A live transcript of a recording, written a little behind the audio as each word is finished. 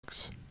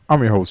Topics.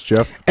 I'm your host,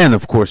 Jeph. And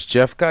of course,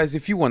 Jeph. Guys,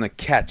 if you want to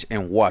catch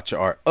and watch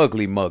our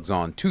ugly mugs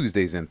on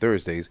Tuesdays and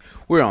Thursdays,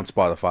 we're on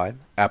Spotify,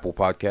 Apple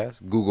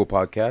Podcasts, Google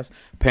Podcasts,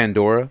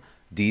 Pandora,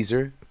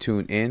 Deezer,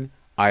 TuneIn,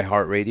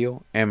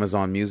 iHeartRadio,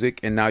 Amazon Music,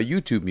 and now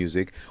YouTube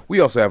Music. We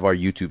also have our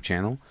YouTube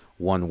channel,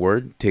 One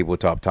Word,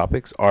 Tabletop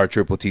Topics, our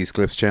Triple T's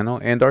Clips channel,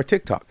 and our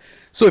TikTok.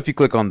 So if you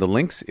click on the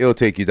links, it'll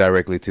take you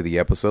directly to the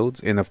episodes.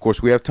 And of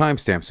course, we have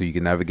timestamps so you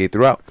can navigate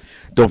throughout.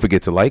 Don't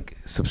forget to like,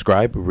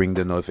 subscribe, ring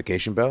the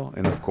notification bell,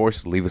 and of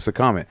course, leave us a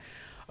comment.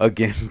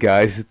 Again,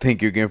 guys,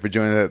 thank you again for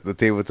joining at the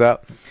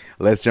tabletop.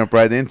 Let's jump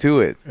right into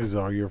it. It's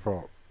all your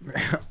fault.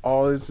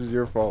 All this is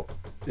your fault.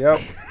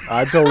 Yep,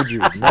 I told you.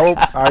 Nope,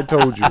 I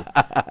told you.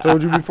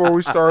 Told you before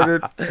we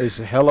started. It's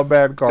hella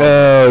bad call.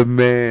 Oh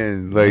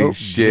man, like nope,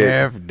 shit.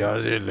 Jeff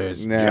does it.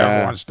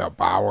 Jeff wants to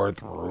power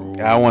through.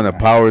 I want to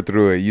power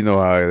through it. You know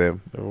how I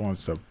am. Jeff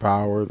wants to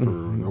power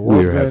through. The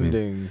world's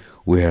ending.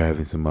 We're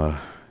having some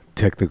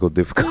technical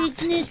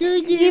difficulties.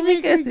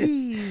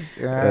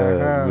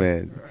 Oh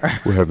man,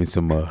 we're having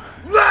some.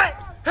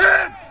 Let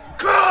him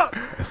cook.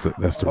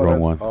 That's the wrong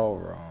one. All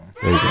wrong.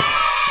 There you go.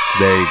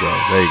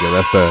 There you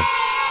go.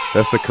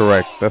 That's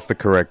the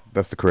correct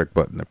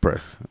button to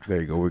press.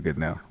 There you go. We're good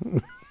now.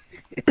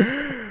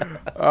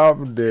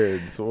 I'm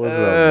dead. So what's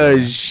up?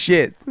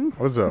 Shit.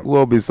 What's up?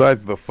 Well,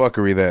 besides the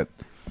fuckery that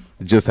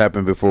just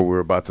happened before we were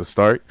about to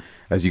start,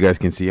 as you guys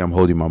can see, I'm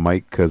holding my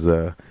mic because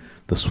the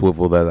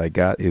swivel that I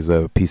got is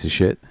a piece of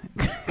shit.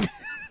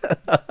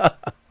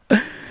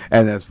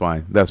 And that's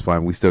fine. That's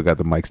fine. We still got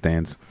the mic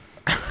stands,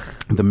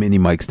 the mini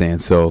mic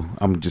stand. So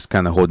I'm just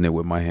kind of holding it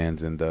with my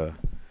hands and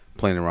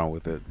playing around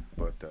with it.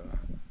 But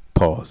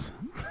pause.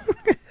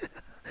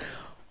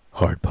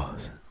 Hard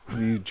pause.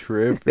 You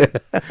tripping.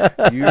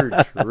 You're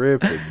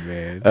tripping,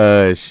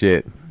 man.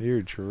 Shit.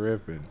 You're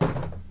tripping.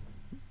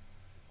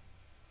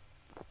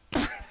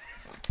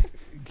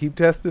 Keep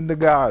testing the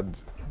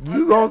gods.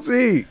 You gonna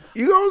see.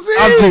 You gonna see.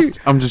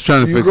 I'm just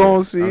trying to fix it. You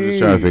gonna see. I'm just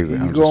trying to fix it.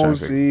 You gonna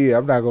see.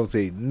 I'm not gonna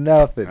say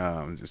nothing.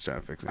 I'm just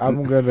trying to fix it.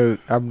 I'm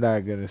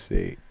not gonna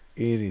say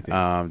anything.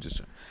 I'm just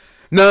trying.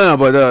 No,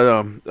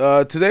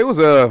 but today was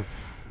a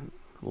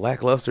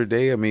lackluster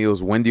day. I mean, it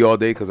was windy all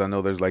day because I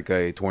know there's like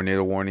a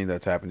tornado warning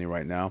that's happening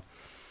right now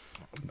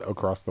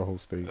Across the whole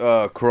state.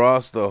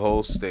 across the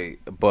whole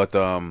state. But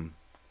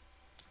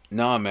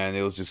nah, man,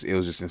 it was just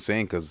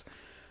insane because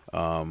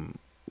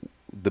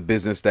the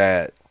business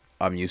that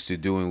I'm used to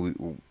doing, we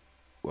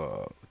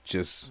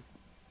just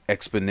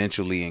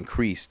exponentially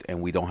increased, and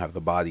we don't have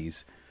the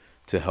bodies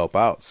to help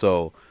out.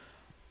 So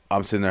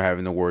I'm sitting there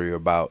having to worry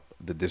about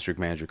the district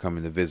manager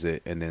coming to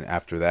visit, and then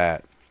after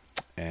that,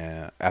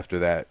 I have to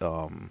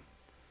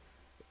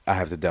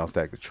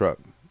downstack the truck.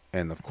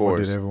 And of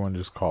course, did everyone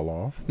just call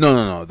off?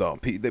 No.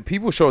 The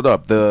people showed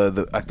up.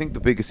 I think the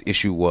biggest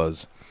issue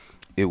was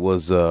it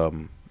was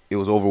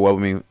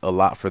overwhelming a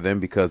lot for them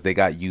because they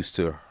got used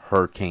to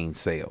hurricane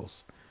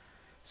sales.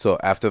 So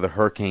after the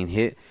hurricane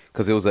hit,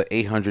 because it was an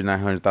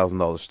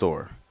 $800,000-$900,000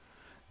 store,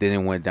 then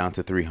it went down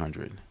to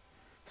 $300,000.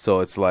 So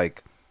it's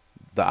like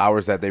the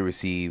hours that they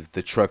received,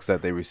 the trucks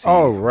that they received,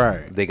 oh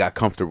right, they got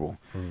comfortable.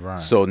 Right.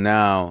 So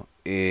now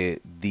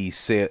this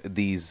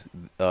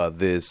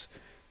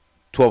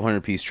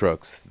 1,200 piece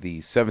trucks,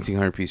 these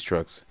 1,700 piece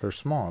trucks, they're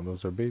small.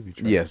 Those are baby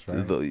trucks. yes,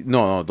 right?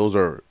 no, those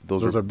are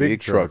big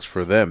trucks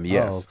for them.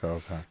 Yes. Oh,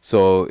 okay.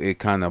 So it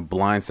kind of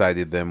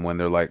blindsided them when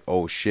they're like,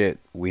 "Oh shit,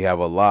 we have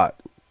a lot."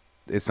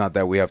 It's not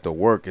that we have to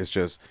work; it's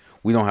just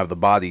we don't have the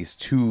bodies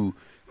to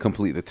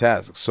complete the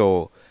task.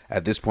 So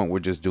at this point, we're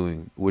just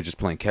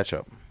playing catch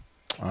up,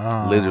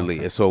 literally.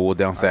 Okay. So we'll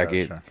downstack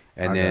it, gotcha.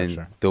 and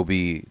then there'll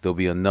be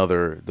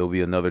another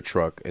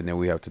truck, and then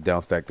we have to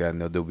downstack that, and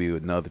there'll be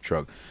another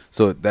truck.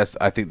 So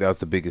I think that's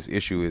the biggest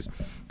issue is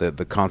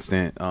the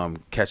constant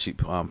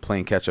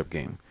playing catch up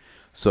game.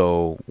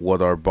 So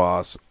what our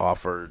boss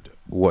offered,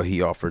 what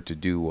he offered to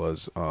do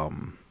was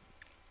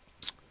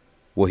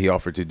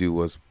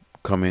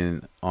come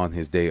in on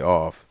his day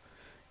off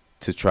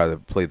to try to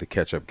play the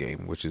catch up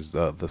game, which is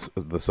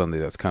the Sunday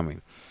that's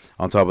coming.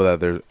 On top of that,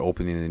 they're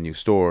opening a new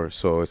store,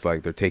 so it's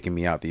like they're taking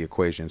me out the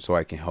equation so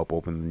I can help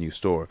open the new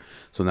store.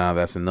 So now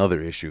that's another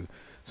issue.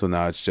 So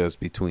now it's just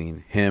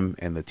between him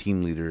and the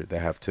team leader that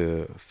have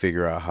to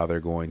figure out how they're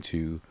going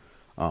to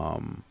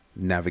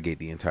navigate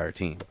the entire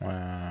team.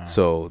 Wow.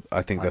 So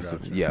I think that's the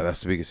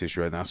biggest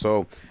issue right now.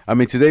 So I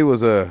mean, today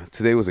was a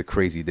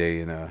crazy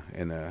day in a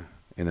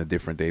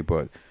different day,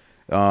 but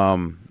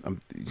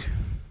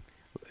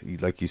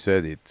like you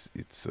said,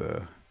 it's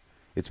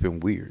been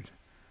weird.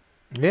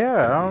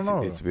 Yeah, I don't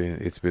know. It's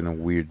been a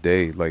weird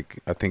day. Like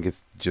I think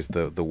it's just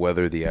the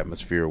weather, the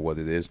atmosphere, what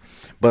it is.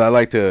 But I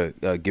like to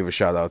give a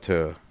shout out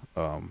to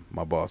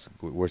my boss.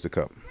 Where's the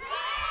cup?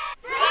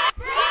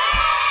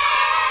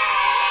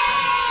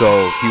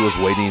 So he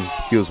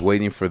was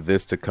waiting for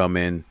this to come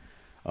in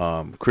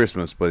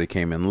Christmas, but it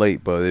came in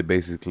late. But it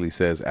basically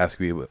says ask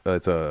me about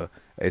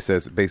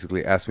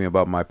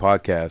my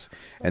podcast,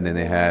 and then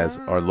it has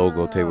our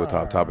logo,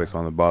 Tabletop Topics,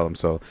 on the bottom.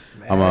 So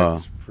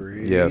I'm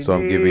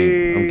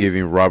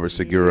giving Robert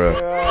Segura.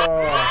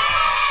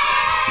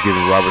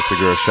 giving Robert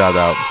Segura a shout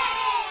out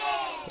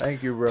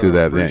Thank you, bro. to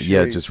that, man. Yeah,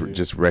 Appreciate you.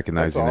 just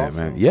recognizing That's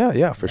that, man. awesome.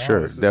 Yeah, for No,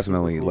 sure, this is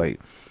definitely. super cool. Like,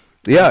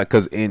 yeah,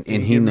 because Can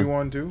in you he, give me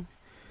one too?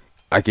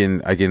 I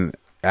can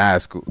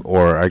ask,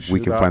 or we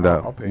Shoot, can find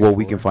I'll out. pay Well, for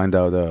we can it. find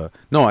out.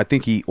 No, I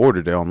think he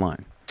ordered it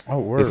online. Oh,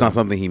 word. It's not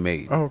something he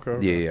made. Oh,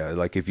 okay. Yeah.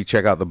 Like if you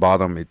check out the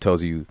bottom, it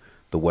tells you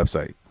the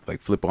website.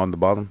 Like flip on the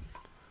bottom.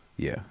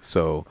 Yeah.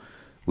 So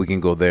we can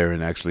go there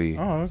and actually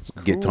That's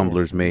get cool.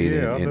 tumblers made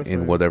Yeah, I'll in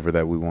definitely- whatever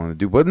that we want to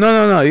do. But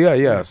no.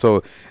 Yeah.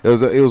 So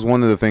it was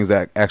one of the things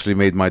that actually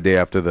made my day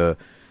after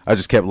I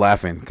just kept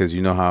laughing because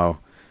you know how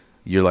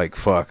you're like,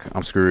 fuck,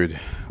 I'm screwed.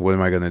 What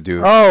am I going to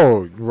do?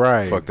 Oh,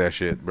 right. Fuck that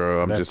shit,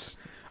 bro. I'm just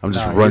Nah,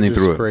 you're running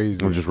just through crazy.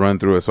 it. I'm just running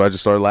through it. So I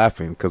just started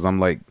laughing because I'm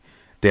like,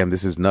 damn,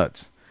 this is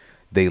nuts.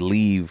 They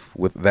leave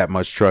with that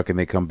much truck and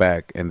they come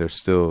back and they're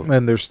still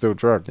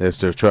truck. it's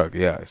their truck.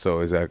 Yeah.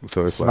 So exactly.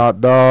 So it's Snot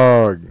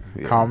Dog.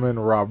 Yeah. Common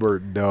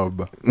Robert Dub.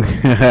 like,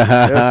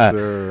 Yes,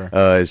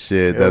 sir.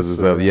 shit. Yes, That's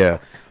what's up. sir. Yeah.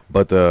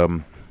 But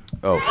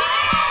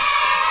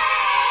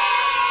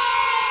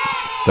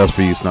that's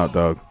for you, Snot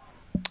Dog.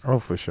 Oh,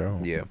 for sure.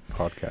 Yeah.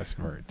 Podcast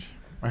merch.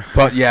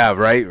 But yeah,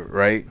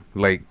 right.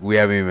 Like we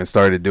haven't even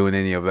started doing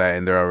any of that,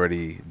 and they're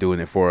already doing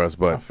it for us.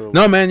 But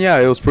no, man, yeah,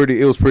 it was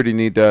pretty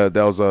neat. That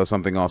was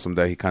something awesome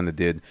that he kind of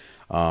did,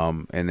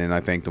 and then I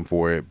thanked him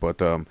for it.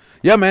 But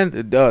yeah, man,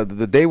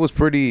 the day was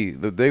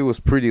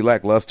pretty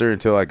lackluster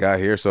until I got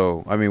here.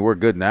 So I mean, we're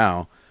good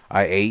now.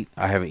 I ate.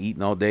 I haven't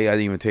eaten all day. I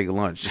didn't even take a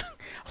lunch. I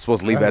was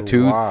supposed to leave at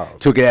 2. Wow.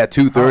 Took it at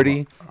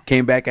 2:30.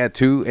 Came back at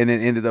 2, and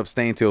then ended up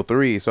staying till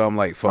 3. So I'm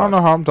like, fuck. I don't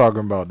know how I'm talking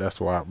about. That's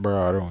why,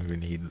 bro. I don't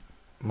even eat.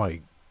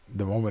 Like,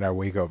 the moment I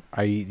wake up,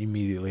 I eat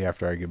immediately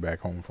after I get back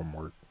home from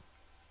work.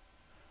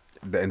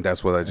 And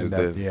that's what I just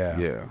did. Yeah.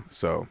 Yeah.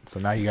 So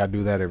now you gotta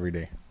do that every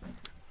day.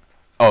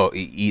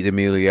 eat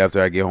immediately after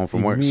I get home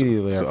from work.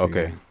 Immediately So, after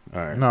you okay. All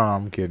right. No,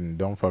 I'm kidding.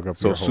 Don't fuck up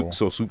your whole.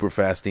 So super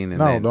fasting and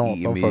No, then don't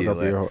eat fuck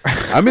immediately. up your whole.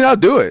 I mean, I'll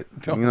do it.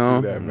 Don't you know,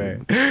 do that,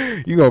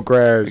 man. You gonna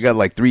crash. I got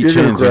like 3 You're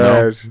chins,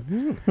 gonna you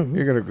know, crash.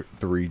 You're gonna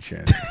 3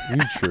 chins.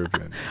 You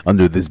tripping.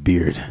 under this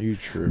beard. You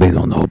tripping. They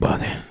don't know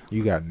about it.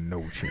 You got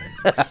no chin.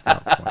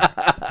 Stop playing.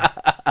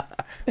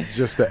 It's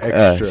just the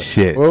extra.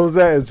 Shit. What was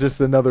that? It's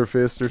just another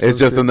fist or something. It's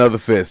just another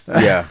fist.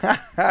 Yeah,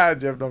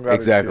 Jeph don't got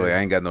exactly. A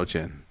I ain't got no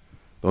chin.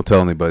 Don't tell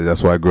anybody.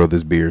 That's why I grow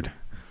this beard.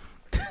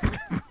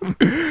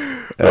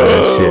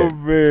 Oh Shit.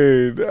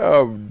 man,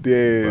 I'm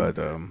dead. But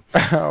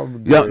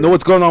I'm yeah, dead. know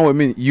what's going on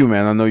with you,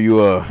 man? I know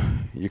you're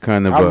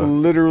kind of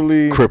I'm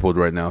literally. crippled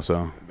right now.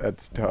 So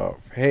That's tough.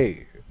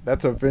 Hey,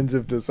 that's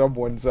offensive to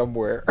someone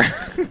somewhere.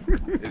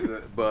 is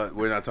it, but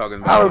we're not talking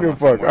about. I don't give a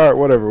fuck. All right,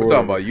 whatever. We're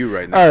talking about you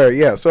right now. All right,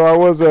 yeah. So I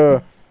was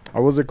a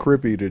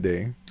crippy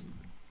today.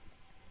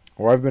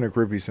 Well, I've been a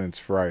crippy since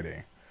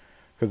Friday,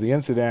 because the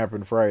incident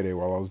happened Friday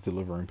while I was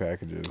delivering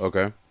packages.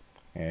 Okay.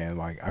 And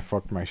like I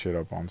fucked my shit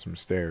up on some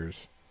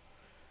stairs,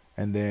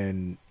 and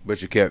then.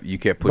 But you kept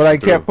pushing. But I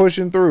through. kept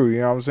pushing through. You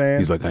know what I'm saying?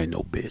 He's like, I ain't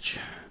no bitch.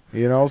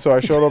 You know, so I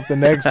showed up the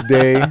next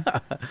day,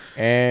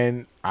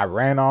 and I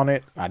ran on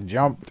it. I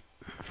jumped,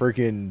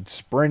 freaking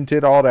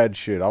sprinted, all that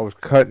shit. I was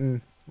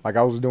cutting, like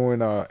I was doing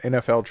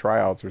NFL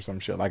tryouts or some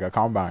shit, like a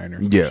combine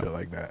or some shit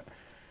like that.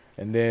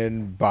 And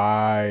then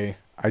by,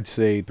 I'd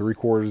say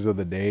 3/4 of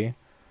the day,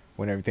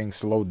 when everything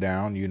slowed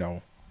down, you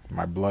know,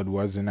 my blood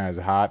wasn't as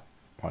hot.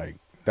 Like,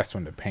 that's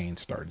when the pain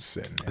started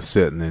setting in.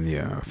 Sitting in,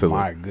 yeah. I feel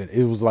My it. good.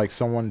 It was like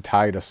someone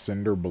tied a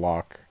cinder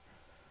block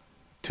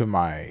to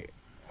my,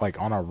 like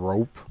on a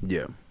rope,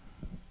 Yeah.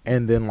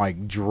 and then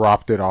like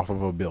dropped it off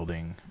of a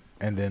building,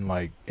 and then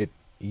like it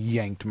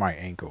yanked my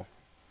ankle,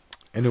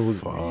 and it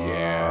was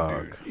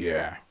yeah, dude,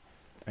 yeah.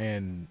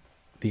 And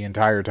the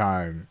entire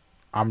time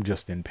I'm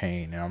just in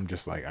pain, and I'm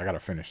just like, I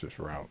gotta finish this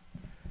route.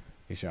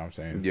 You see what I'm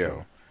saying? Yeah.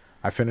 So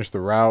I finished the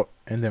route,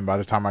 and then by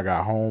the time I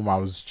got home, I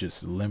was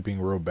just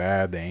limping real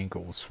bad. The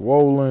ankle was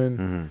swollen.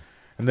 Mm-hmm.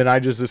 And then I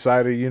just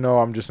decided, you know,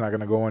 I'm just not going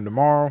to go in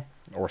tomorrow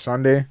or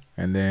Sunday.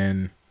 And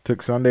then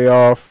took Sunday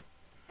off.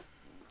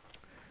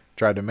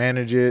 Tried to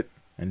manage it.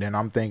 And then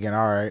I'm thinking,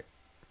 all right,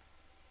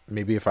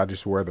 maybe if I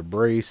just wear the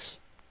brace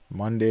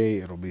Monday,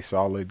 it'll be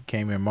solid.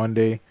 Came in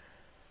Monday.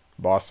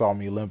 Boss saw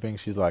me limping.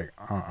 She's like,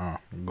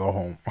 go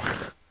home.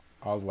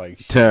 I was like,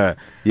 shit.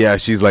 Yeah,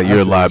 she's like, I you're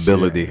a said,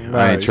 liability. shit.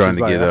 I ain't trying She's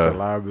to like, get that's a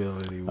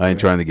liability. I ain't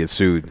trying to get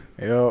sued.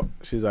 Yep.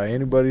 She's like,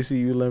 anybody see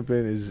you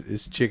limping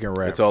is chicken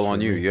wraps. It's all on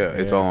for you. me. Yeah,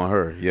 it's all on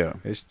her. Yeah.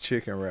 It's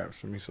chicken wraps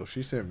for me. So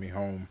she sent me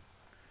home,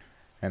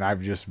 and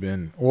I've just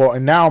been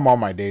and now I'm on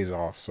my days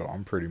off, so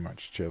I'm pretty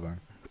much chilling.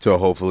 So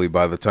hopefully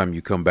by the time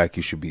you come back,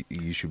 you should be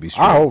straight.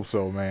 I hope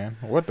so, man.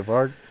 What the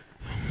fuck?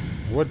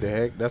 What the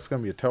heck? That's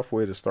gonna be a tough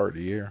way to start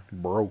the year.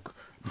 Broke.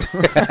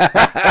 Hell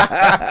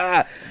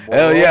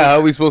yeah! How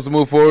are we supposed to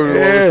move forward? What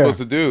are we supposed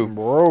to do?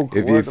 Broke.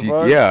 If What the you,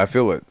 fuck? yeah, I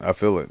feel it.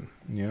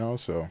 You know,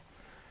 so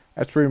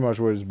that's pretty much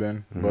what it's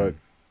been. Mhm. But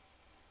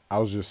I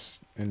was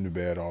just in the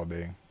bed all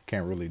day.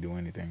 Can't really do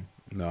anything.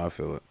 No, I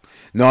feel it.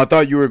 No, I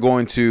thought you were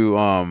going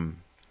to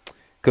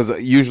Because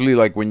usually,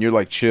 like when you're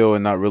like chill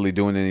and not really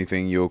doing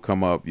anything, you'll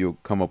come up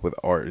with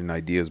art and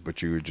ideas,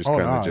 but you're just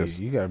kind of just.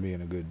 You gotta be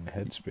in a good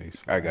headspace.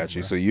 I got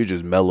you. Bro. So you're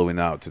just mellowing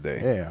out today.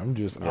 Yeah, I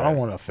don't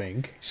want to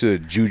think.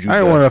 Should juju. I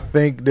didn't want to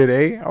think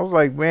today. I was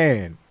like,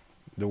 man,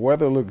 the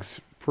weather looks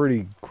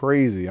pretty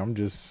crazy. I'm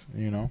just,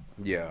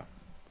 Yeah.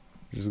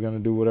 just gonna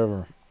do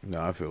whatever.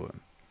 No, I feel it.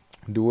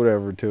 Do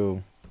whatever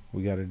till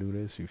we gotta do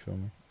this. You feel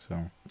me? So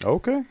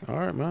Okay, all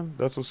right, man.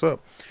 That's what's up.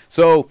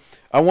 So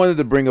I wanted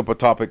to bring up a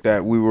topic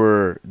that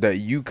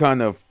you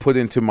kind of put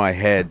into my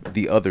head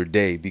the other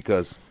day,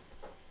 because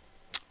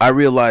I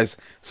realized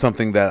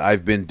something that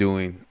I've been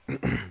doing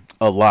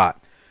a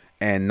lot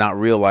and not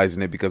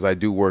realizing it, because I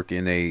do work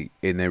in a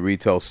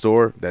retail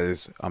store that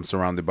is, I'm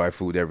surrounded by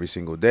food every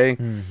single day.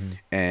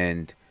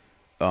 And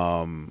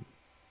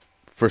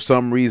for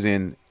some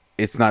reason,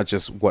 it's not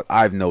just what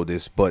I've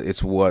noticed, but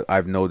it's what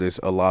I've noticed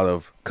a lot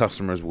of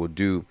customers will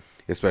do,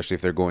 especially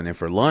if they're going in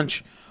for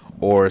lunch,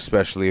 or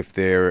especially if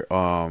they're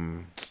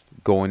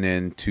going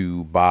in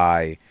to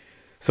buy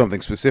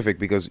something specific,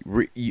 because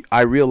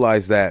I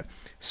realize that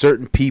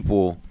certain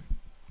people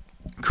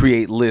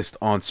create lists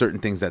on certain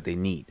things that they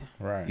need.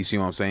 right, You see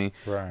what I'm saying?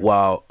 right,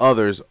 While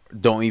others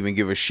don't even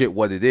give a shit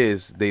what it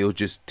is. They'll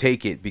just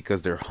take it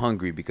because they're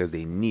hungry, because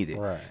they need it.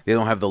 right, They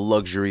don't have the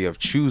luxury of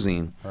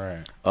choosing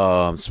right.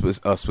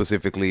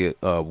 specifically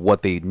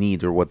what they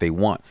need or what they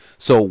want.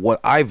 So what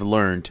I've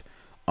learned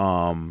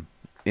in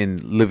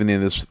living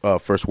in this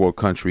first world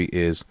country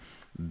is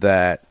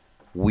that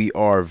we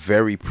are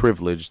very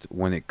privileged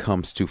when it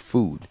comes to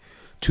food,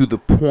 to the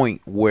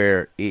point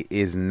where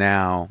it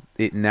now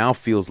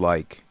feels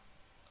like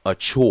a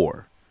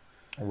chore.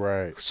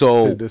 Right.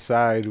 So to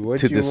decide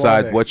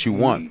what you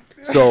want.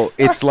 So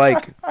it's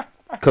like,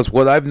 because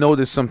what I've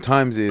noticed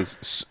sometimes is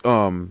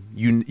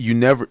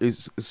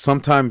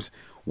sometimes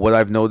what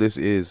I've noticed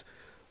is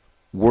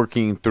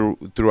working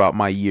throughout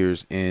my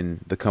years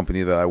in the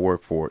company that I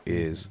work for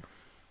is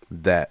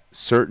that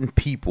certain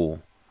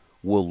people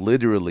will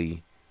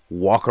literally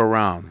walk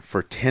around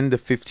for 10 to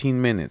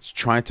 15 minutes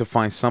trying to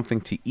find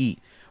something to eat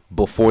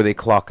before they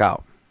clock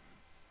out.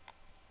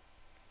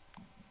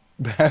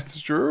 That's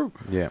true.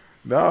 Yeah.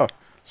 No,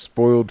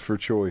 spoiled for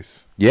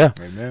choice. Yeah.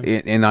 Amen.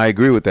 And I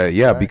agree with that.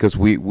 Yeah, Right. because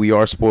we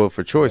are spoiled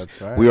for choice.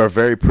 That's right. We are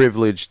very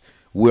privileged.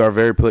 We are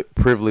very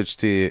privileged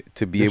to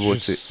be There's able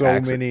just to so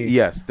access. many-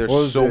 Yes, there's what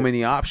is so it?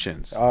 many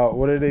options.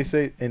 What did they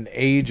say? An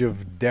age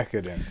of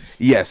decadence.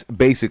 Yes,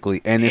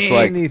 basically, and it's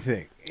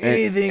anything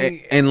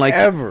and like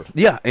ever.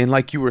 Yeah, and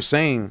like you were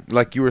saying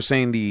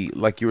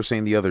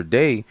the other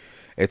day,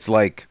 it's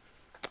like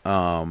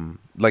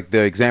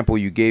the example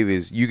you gave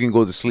is you can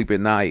go to sleep at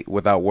night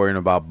without worrying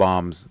about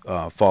bombs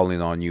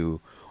falling on you,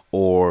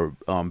 or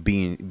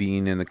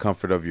being in the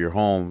comfort of your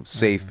home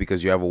safe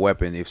because you have a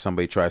weapon if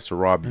somebody tries to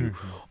rob you,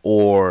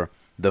 or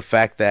the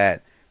fact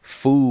that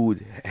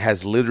food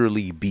has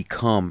literally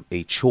become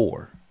a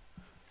chore.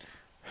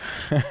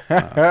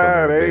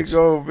 There you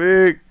go,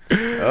 Big.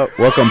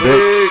 Welcome,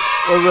 Big.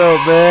 What's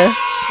up, man?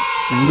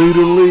 Lead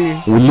the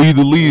lead.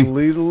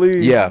 Lead the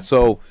lead. Yeah,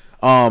 so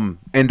and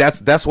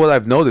that's what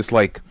I've noticed.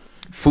 Like,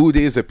 food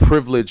is a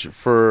privilege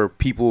for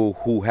people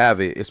who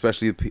have it,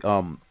 especially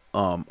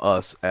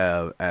us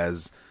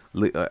as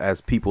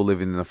people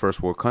living in a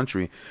first world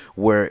country,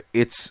 where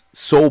it's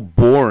so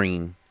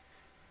boring.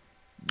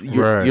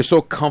 You're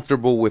so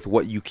comfortable with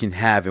what you can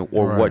have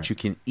or what you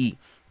can eat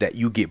that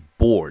you get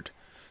bored.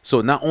 So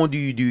not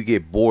only do you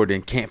get bored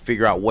and can't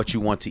figure out what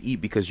you want to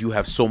eat because you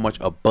have so much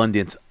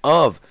abundance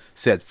of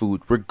said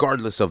food,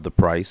 regardless of the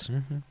price.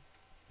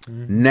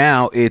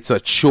 Now it's a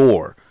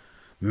chore.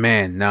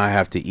 Man, now I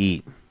have to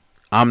eat.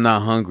 I'm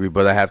not hungry,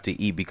 but I have to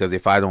eat, because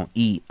if I don't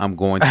eat, I'm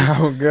going to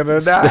I'm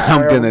gonna die.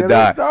 I'm gonna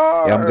die.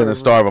 Starve. Yeah, I'm gonna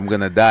starve. I'm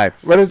gonna die.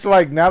 But it's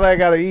like, now that I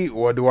gotta eat,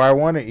 what do I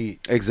want to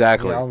eat?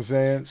 Exactly. You know what I'm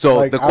saying? So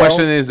Like, the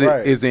question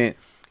right. isn't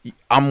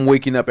I'm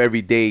waking up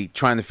every day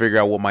trying to figure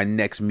out what my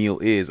next meal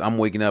is. I'm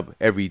waking up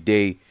every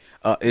day.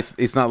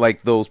 It's not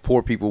like those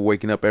poor people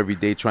waking up every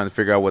day trying to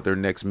figure out what their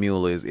next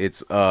meal is.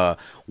 It's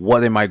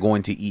what am I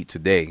going to eat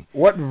today?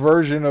 What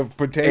version of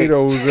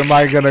potatoes am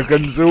I gonna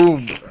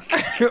consume?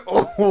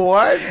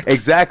 What?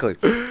 Exactly.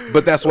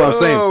 But that's what I'm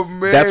saying. Oh,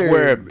 man. That's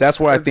where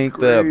I That's think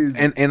crazy.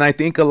 and I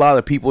think a lot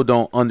of people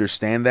don't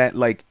understand that.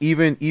 Like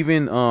even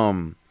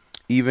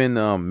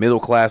middle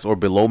class or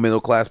below middle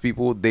class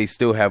people, they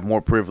still have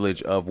more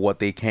privilege of what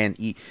they can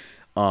eat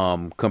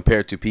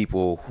compared to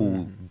people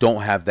who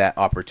don't have that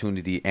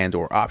opportunity and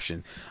or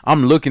option.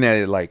 I'm looking at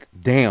it like,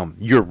 damn,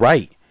 you're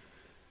right.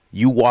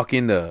 You walk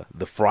in the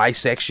fry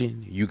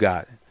section, you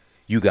got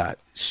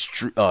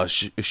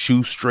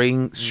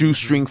shoestring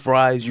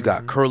fries, you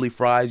got curly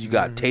fries, you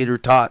got tater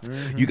tots,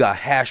 you got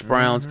hash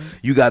browns,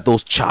 you got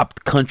those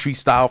chopped country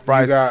style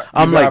fries.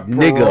 I'm like,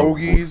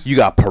 nigga, you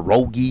got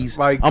pierogies.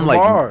 Like, I'm like,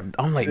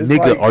 it's nigga,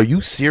 like- are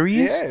you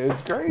serious? Yeah,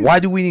 it's crazy. Why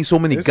do we need so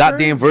many It's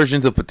goddamn crazy.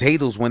 versions of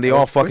potatoes when they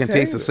all It's fucking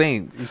taste the potatoes.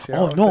 same? You see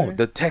Oh what I'm no, saying?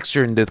 the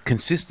texture and the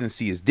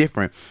consistency is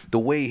different. The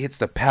way it hits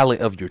the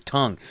palate of your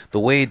tongue, the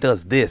way it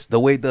does this, the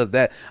way it does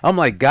that. I'm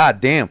like, god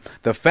damn,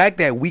 the fact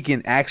that we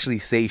can actually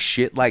say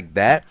shit like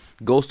that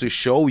goes to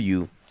show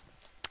you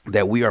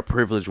that we are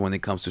privileged when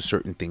it comes to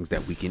certain things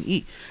that we can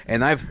eat.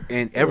 And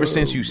ever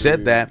since you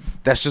said that,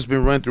 that's just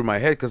been running through my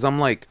head, because I'm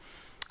like,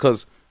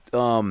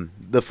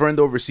 the friend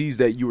overseas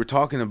that you were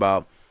talking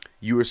about,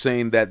 you were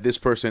saying that this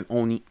person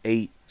only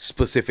ate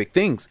specific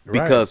things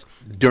because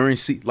during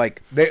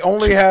they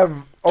only have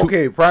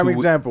prime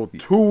example,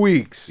 2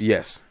 weeks.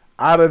 Yes.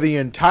 Out of the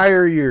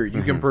entire year,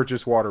 you can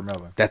purchase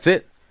watermelon. That's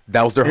it.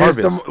 That was their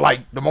harvest.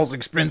 The most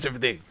expensive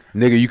thing.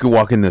 Nigga, you can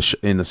walk in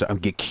the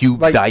get cube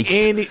diced,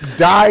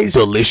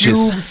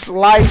 delicious, cube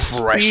sliced,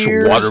 fresh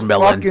spears,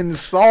 watermelon, fucking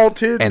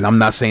salted. And I'm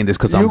not saying this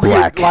because I'm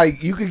black.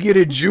 You could get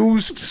it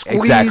juiced,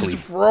 squeezed,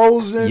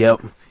 frozen.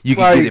 Yep. You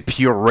can get it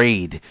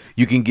pureed.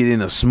 You can get it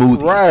in a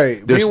smoothie.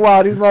 Right.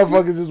 Meanwhile, these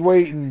motherfuckers is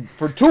waiting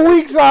for 2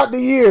 weeks out the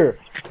year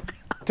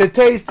to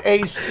taste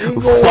a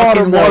single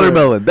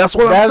watermelon. That's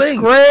what I'm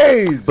saying. That's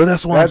crazy. But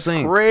that's what I'm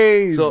saying.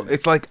 Crazy. So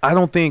it's like I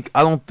don't think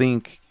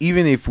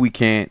even if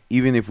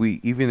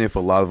a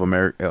lot of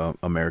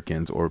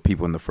Americans or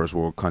people in the first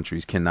world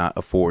countries cannot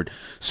afford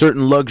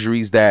certain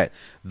luxuries that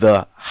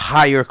the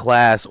higher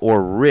class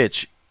or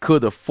rich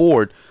could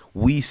afford,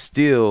 we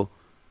still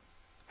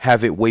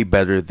have it way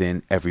better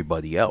than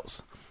everybody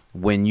else.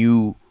 When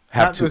you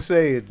have not to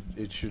say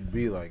it should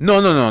be like no.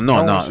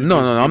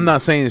 I'm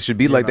not saying it should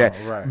be like that,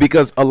 right.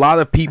 Because a lot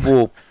of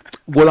people.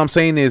 What I'm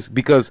saying is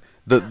because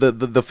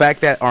the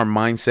fact that our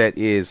mindset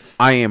is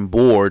I am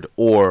bored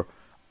or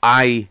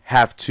I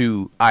have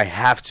to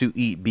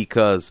eat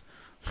because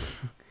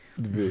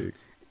big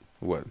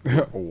what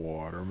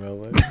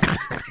watermelon.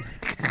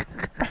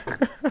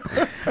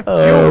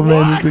 Oh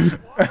man,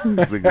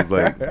 this thing is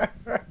like.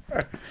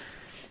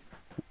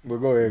 Well,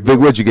 go ahead. Vic,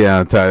 what'd you get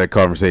out of that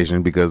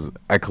conversation? Because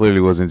I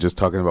clearly wasn't just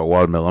talking about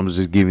watermelon. I'm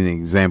just giving an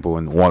example,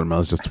 and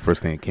watermelon is just the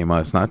first thing that came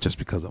out. It's not just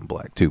because I'm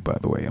black too, by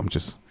the way. I'm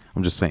just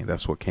saying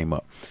that's what came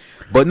up.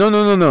 But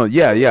no.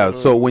 Yeah.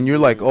 So when you're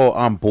like, oh,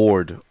 I'm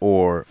bored,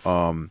 or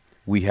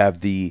we have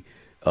the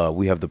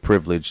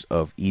privilege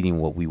of eating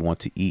what we want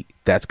to eat.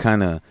 That's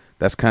kind of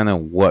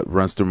what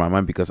runs through my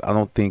mind, because I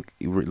don't think,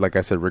 like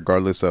I said,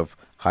 regardless of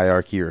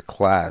hierarchy or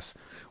class,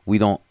 we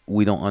don't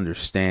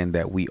understand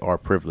that we are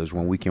privileged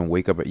when we can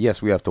wake up.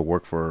 Yes, we have to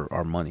work for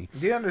our money.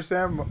 Do you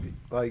understand?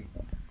 Like,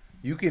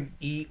 you can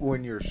eat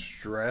when you're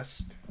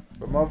stressed,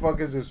 but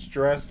motherfuckers are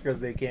stressed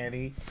because they can't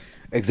eat.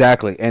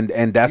 Exactly, and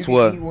that's you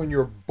what. Eat when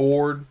you're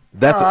bored.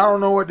 I don't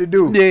know what to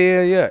do.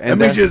 Yeah. And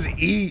let me just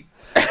eat.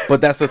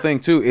 But that's the thing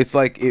too. It's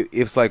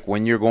like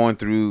when you're going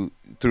through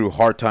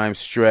hard times,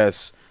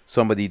 stress,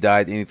 somebody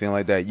died, anything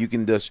like that. You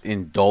can just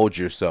indulge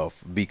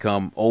yourself,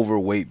 become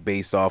overweight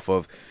based off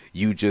of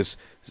you just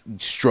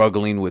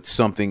struggling with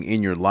something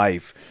in your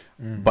life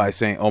by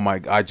saying, oh my,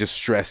 I just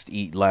stressed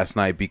eat last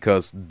night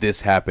because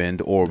this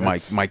happened, or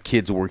my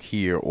kids were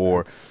here,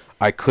 or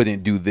I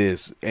couldn't do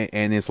this.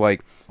 And it's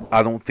like,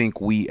 I don't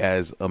think we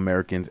as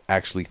Americans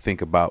actually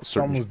think about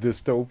certain. It's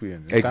almost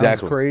dystopian. Exactly.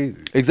 Sounds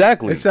crazy.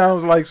 Exactly. It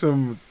sounds like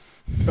some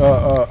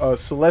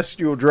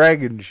celestial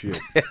dragon shit.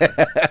 What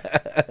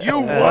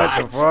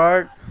the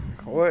fuck?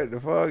 What the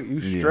fuck?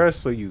 You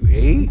stressed so you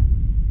ate?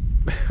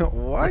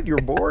 What? You're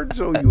bored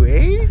so you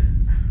ate?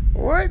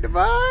 What the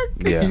fuck?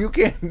 Yeah. You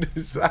can't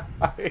decide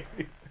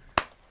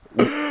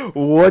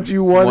what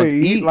you want to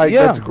eat. Like,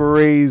 that's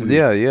crazy.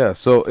 Yeah.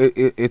 So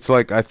it's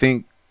like, I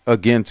think,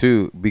 again,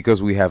 too,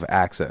 because we have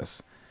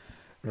access.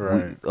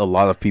 Right. A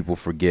lot of people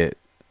forget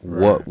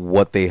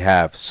what they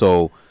have.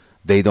 So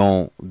they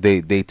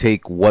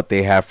take what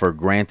they have for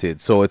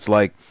granted. So it's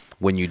like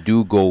when you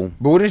do go.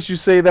 But wouldn't you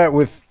say that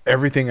with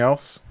everything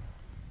else?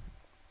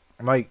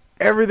 Like,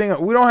 everything,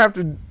 we don't have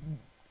to.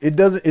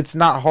 It's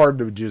not hard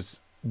to just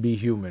be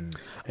human.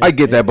 I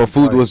get that, but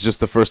food was just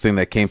the first thing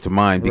that came to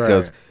mind,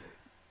 because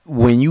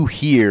when you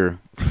hear,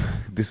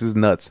 this is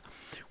nuts,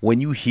 when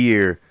you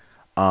hear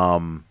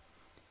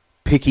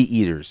picky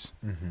eaters,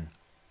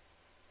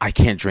 I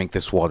can't drink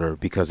this water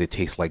because it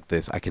tastes like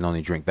this. I can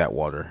only drink that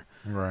water.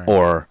 Right.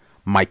 Or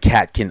my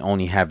cat can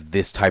only have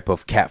this type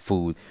of cat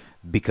food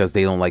because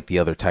they don't like the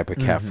other type of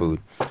cat food.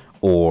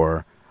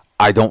 Or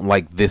I don't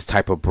like this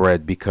type of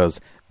bread because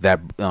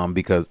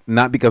because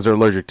not because they're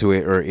allergic to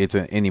it or it's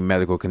any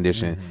medical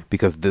condition,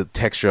 because the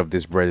texture of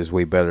this bread is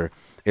way better.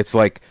 It's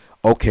like,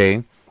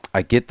 okay,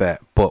 I get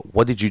that, but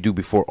what did you do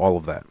before all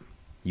of that?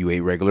 You ate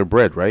regular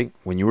bread, right?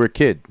 When you were a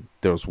kid,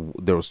 there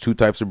was two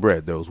types of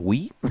bread. There was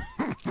wheat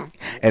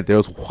and there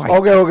was white.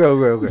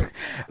 Okay.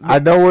 I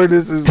know where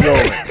this is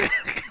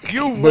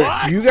going.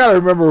 But you gotta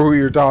remember who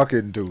you're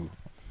talking to.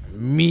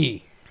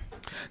 Me.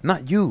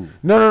 Not you.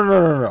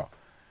 No.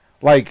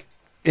 Like,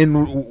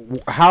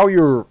 in how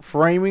you're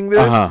framing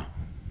this,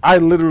 I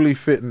literally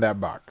fit in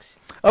that box.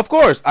 Of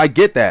course, I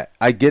get that.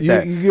 You get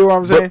what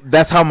I'm saying? But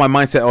that's how my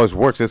mindset always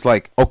works. It's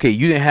like, okay,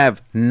 you didn't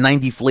have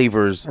 90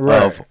 flavors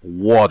of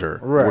water,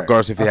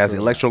 regardless if it has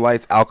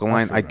electrolytes,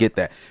 alkaline. I get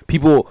that.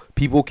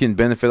 People can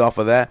benefit off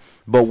of that.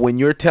 But when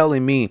you're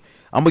telling me,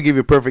 I'm gonna give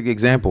you a perfect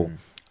example.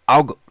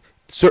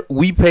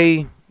 We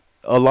pay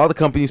a lot of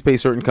companies pay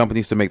certain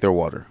companies to make their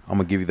water. I'm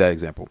gonna give you that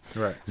example.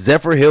 Right.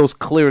 Zephyr Hills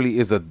clearly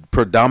is a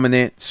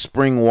predominant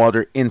spring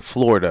water in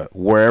Florida.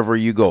 Wherever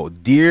you go,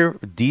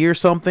 Deer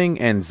something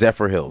and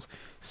Zephyr Hills,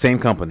 same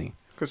company.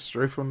 Cause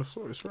straight from the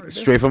source, right?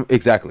 Straight from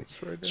exactly,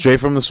 right there. straight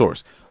from the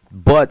source.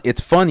 But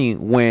it's funny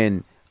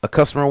when a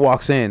customer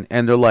walks in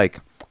and they're like,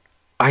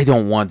 "I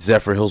don't want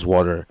Zephyr Hills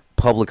water.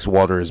 Publix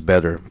water is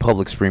better.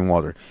 Public spring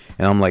water."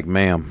 And I'm like,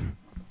 "Ma'am,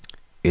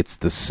 it's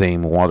the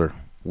same water.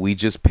 We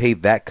just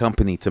paid that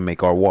company to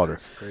make our water.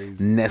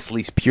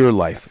 Nestle's Pure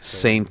Life,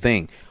 same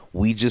thing.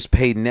 We just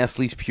paid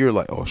Nestle's Pure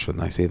Life." Oh,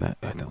 shouldn't I say that?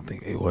 I don't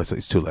think it was.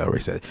 It's too late. I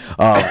already said it.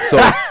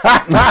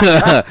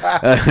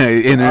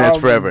 Internet's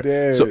forever.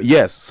 Dead. So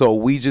yes. So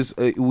we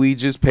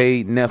just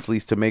pay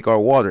Nestle's to make our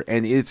water,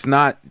 and it's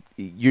not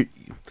you.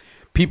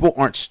 People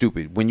aren't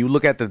stupid. When you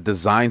look at the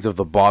designs of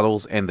the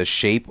bottles and the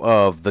shape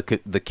of the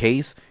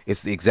case,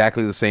 it's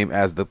exactly the same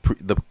as the.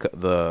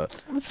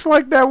 It's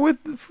like that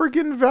with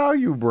freaking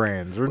value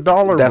brands or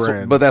dollar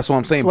brands. But that's what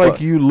I'm saying. It's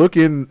like you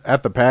looking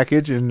at the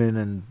package and then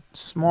in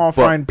small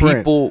fine print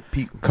people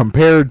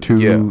compared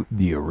to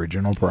the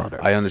original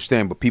product. I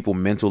understand, but people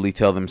mentally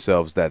tell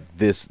themselves that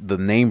the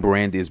name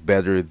brand is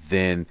better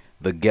than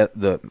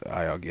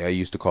I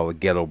used to call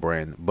it ghetto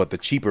brand, but the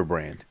cheaper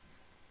brand.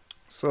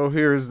 So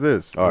here's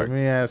this. All Let right.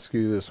 me ask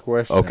you this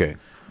question. Okay.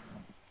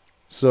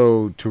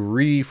 So to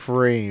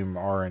reframe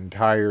our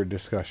entire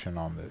discussion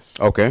on this,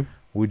 Okay.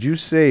 would you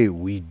say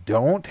we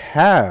don't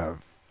have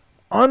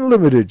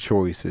unlimited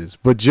choices,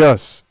 but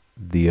just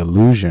the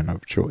illusion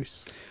of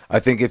choice? I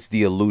think it's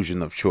the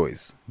illusion of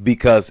choice,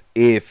 because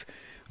if,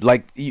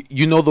 like,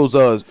 you know those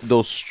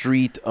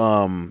street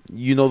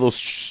those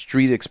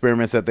street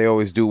experiments that they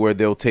always do, where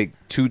they'll take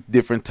two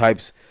different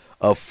types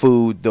of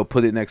food, they'll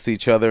put it next to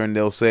each other, and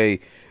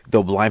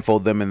they'll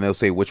blindfold them and they'll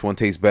say which one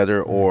tastes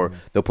better, or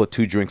they'll put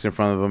two drinks in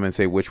front of them and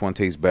say which one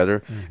tastes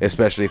better,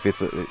 especially if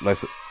it's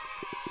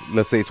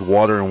let's say it's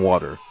water and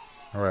water.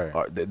 Right.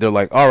 They're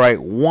like, all right,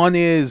 one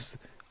is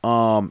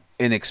an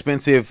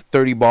expensive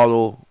 30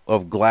 bottle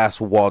of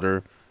glass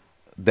water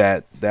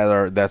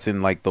that's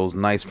in like those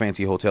nice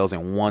fancy hotels,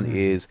 and one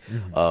is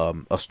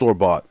a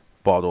store-bought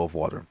bottle of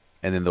water,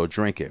 and then they'll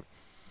drink it.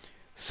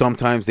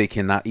 Sometimes they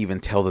cannot even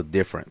tell the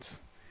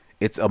difference.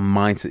 It's a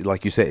mindset,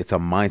 like you said, it's a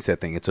mindset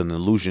thing. It's an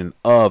illusion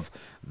of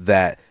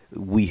that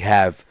we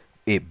have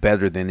it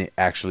better than it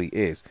actually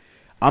is.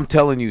 I'm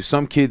telling you,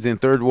 some kids in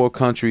third world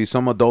countries,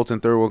 some adults in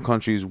third world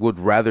countries would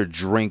rather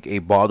drink a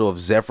bottle of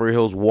Zephyr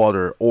Hills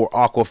water or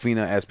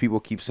Aquafina, as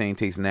people keep saying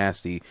tastes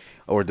nasty,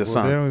 or the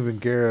Sun. They don't even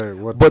care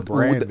what the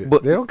brand is.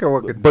 They don't care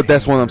what. But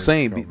that's what I'm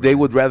saying. They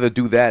would rather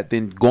do that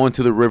than go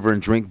into the river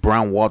and drink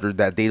brown water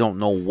that they don't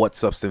know what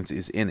substance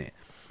is in it.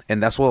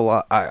 And that's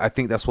what I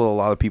think that's what a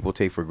lot of people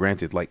take for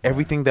granted. Like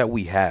everything that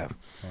we have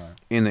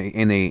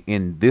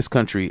in this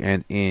country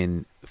and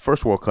in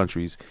first world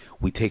countries,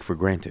 we take for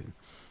granted.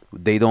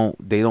 They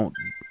don't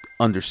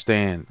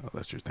understand. Oh,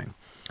 that's your thing.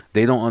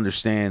 They don't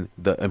understand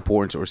the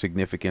importance or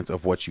significance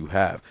of what you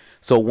have.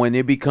 So when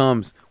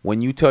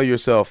you tell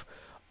yourself,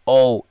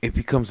 "Oh, it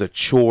becomes a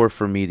chore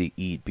for me to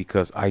eat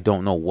because I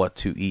don't know what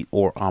to eat,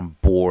 or I'm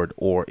bored,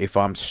 or if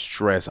I'm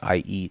stressed,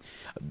 I eat."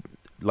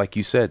 Like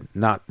you said,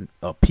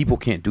 people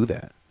can't do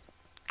that.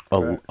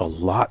 A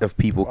lot of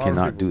people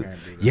cannot do that.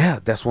 Yeah,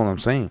 that's what I'm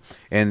saying.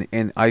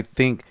 And I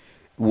think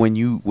when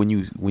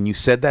you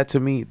said that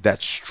to me,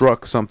 that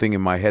struck something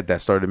in my head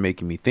that started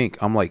making me think.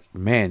 I'm like,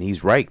 man,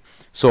 he's right.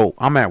 So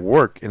I'm at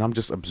work and I'm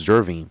just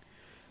observing.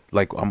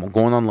 Like, I'm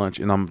going on lunch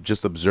and I'm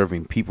just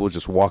observing people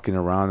just walking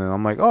around, and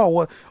I'm like, oh,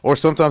 what? Or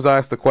sometimes I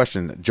ask the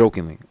question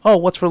jokingly, "Oh,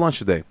 what's for lunch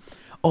today?"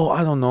 "Oh,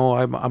 I don't know.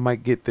 I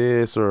might get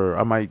this, or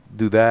I might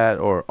do that,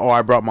 or oh,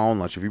 I brought my own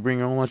lunch." If you bring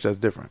your own lunch, that's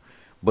different.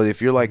 But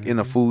if you're like in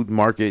a food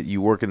market,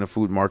 you work in a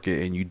food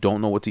market, and you don't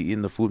know what to eat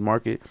in the food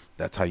market,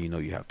 that's how you know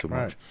you have too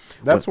much.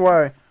 That's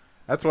why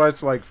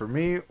it's like, for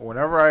me,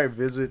 whenever I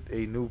visit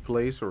a new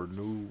place or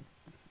new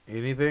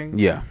anything,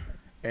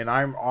 and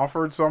I'm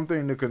offered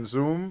something to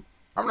consume,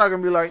 I'm not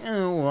gonna be like,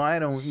 well, I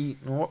don't eat.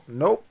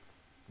 Nope,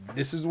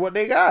 this is what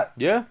they got.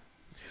 Yeah.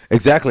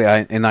 Exactly,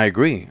 I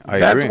agree.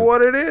 That's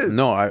what it is.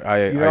 No, I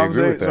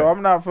agree with that. So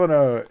I'm not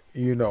gonna,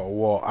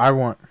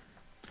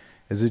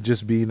 is it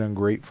just being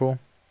ungrateful?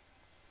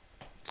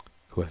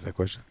 Who asked that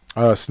question?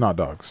 Snot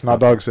Dog. Snot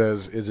Dog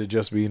says, "Is it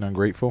just being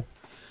ungrateful?"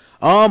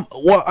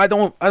 Well, I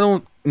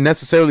don't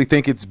necessarily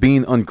think it's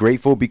being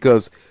ungrateful,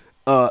 because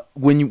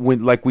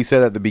when like we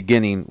said at the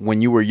beginning,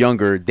 when you were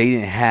younger, they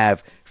didn't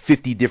have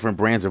 50 different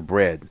brands of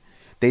bread.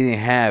 They didn't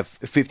have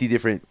 50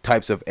 different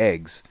types of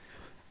eggs.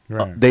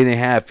 Right. They didn't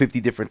have 50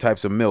 different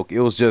types of milk. It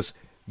was just,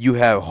 you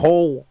have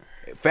whole,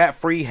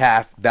 fat-free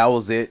half. That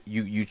was it.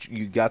 You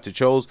got to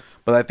choose.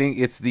 But I think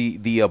it's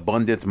the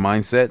abundance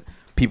mindset.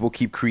 People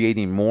keep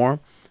creating more,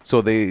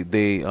 so they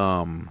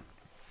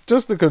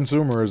just the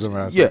consumerism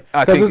aspect. Yeah,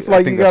 I think it's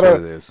like, that's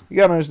what it is. You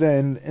gotta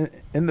understand,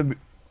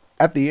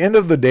 at the end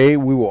of the day,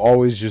 we will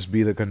always just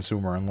be the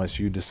consumer, unless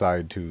you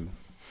decide to,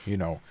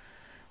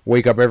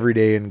 wake up every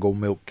day and go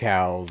milk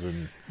cows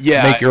and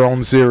make your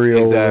own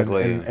cereal,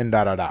 exactly, and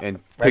da da da. And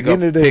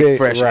pick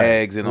fresh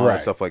eggs and all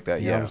that stuff like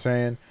that. You know what I'm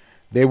saying?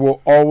 We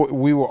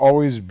will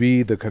always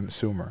be the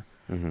consumer.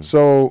 Mm-hmm.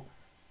 So,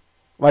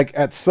 like,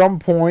 at some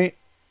point,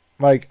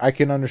 like, I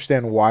can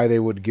understand why they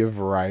would give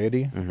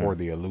variety or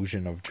the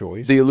illusion of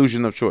choice. The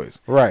illusion of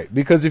choice. Right.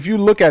 Because if you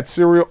look at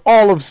cereal,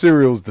 all of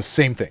cereal is the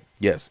same thing.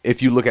 Yes.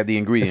 If you look at the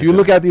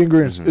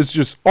ingredients. It's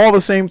just all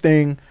the same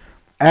thing.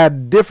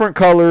 Add different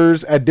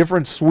colors, add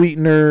different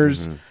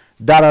sweeteners,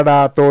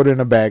 throw it in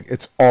a bag.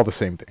 It's all the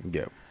same thing.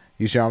 Yeah.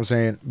 You see what I'm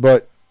saying?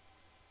 But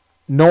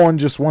no one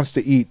just wants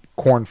to eat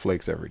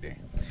cornflakes every day.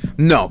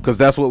 No, because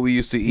that's what we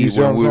used to eat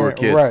when we were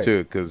kids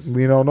too. Because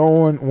no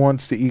one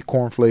wants to eat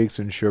cornflakes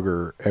and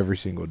sugar every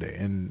single day.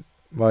 And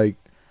like,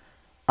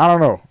 I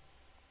don't know.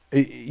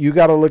 You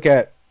got to look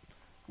at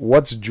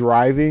what's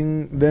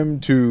driving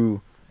them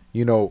to,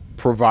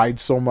 provide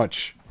so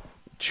much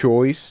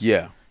choice.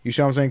 Yeah. You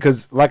see what I'm saying?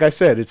 Because, like I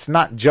said, it's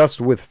not just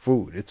with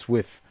food; it's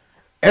with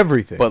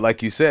everything. But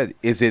like you said,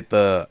 is it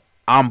the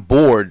I'm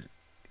bored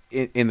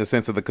in the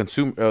sense of the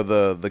consumer,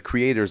 the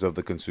creators of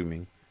the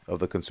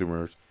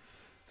consumers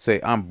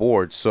say I'm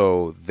bored,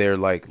 so they're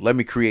like, let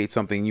me create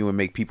something new and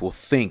make people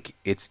think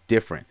it's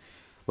different.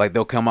 Like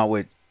they'll come out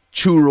with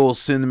churros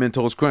cinnamon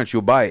toast crunch.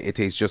 You'll buy it; it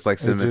tastes just like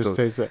cinnamon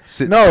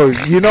toast. No,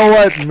 you know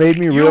what made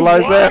me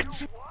realize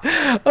that?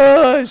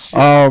 Oh,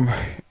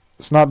 shit.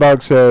 Snot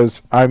Dog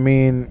says, I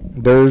mean,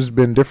 there's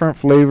been different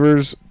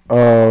flavors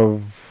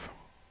of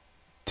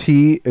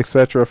tea,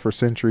 etc., for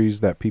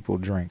centuries that people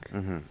drink.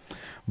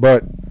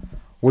 But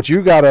what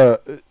you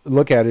gotta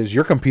look at is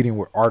you're competing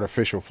with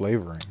artificial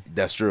flavoring.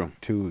 That's true.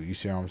 Too, you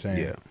see what I'm saying?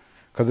 Yeah.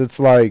 Because it's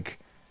like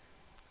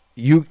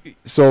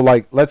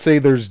let's say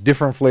there's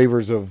different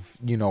flavors of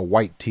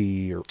white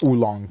tea or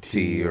oolong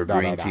tea or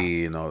green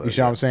tea and all that. You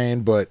see what I'm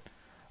saying? But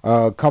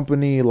a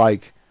company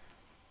like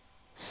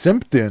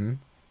Simpton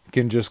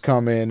can just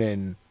come in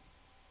and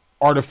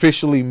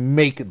artificially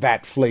make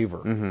that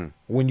flavor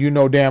when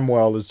damn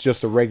well it's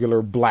just a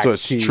regular black tea. So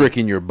it's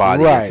tricking your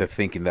body into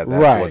thinking that's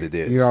what it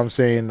is. You know what I'm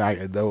saying?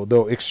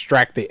 They'll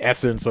extract the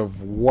essence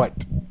of what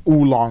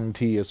oolong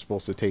tea is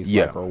supposed to taste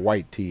like, or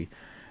white tea,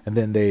 and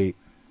then they,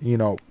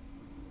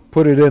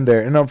 put it in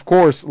there. And of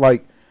course,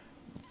 like,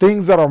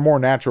 things that are more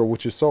natural,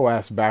 which is so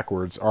ass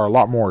backwards, are a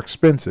lot more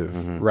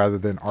expensive rather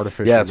than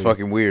artificial. Yeah, it's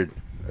fucking weird.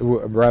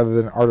 Rather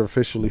than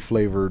artificially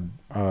flavored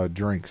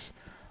drinks.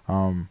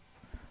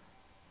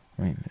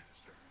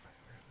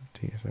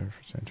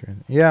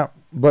 Yeah,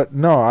 but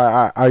no,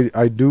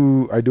 I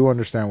do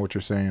understand what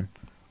you're saying,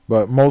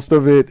 but most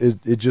of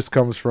it just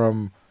comes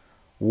from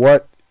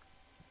what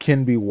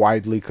can be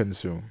widely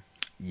consumed.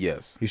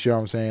 Yes, you see what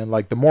I'm saying?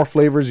 Like, the more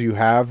flavors you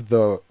have,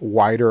 the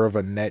wider of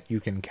a net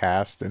you can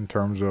cast in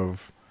terms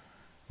of,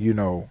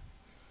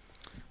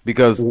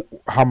 because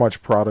how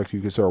much product you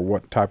could sell, or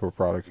what type of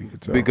product you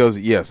could sell. Because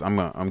yes,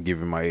 I'm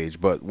giving my age,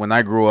 but when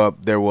I grew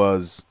up, there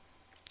was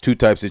two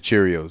types of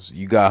Cheerios.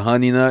 You got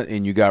Honey Nut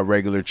and you got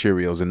regular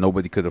Cheerios, and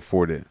nobody could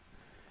afford it.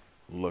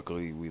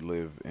 Luckily, we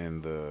live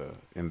in the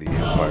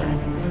empire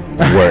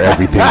where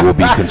everything will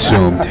be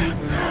consumed.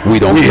 We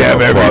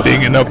have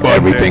everything in abundance.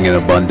 Everything in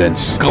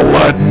abundance.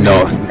 Glutton.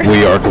 No,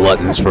 we are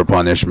gluttons for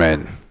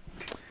punishment.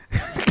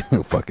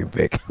 You fucking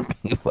pick.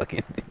 You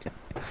fucking.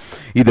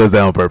 He does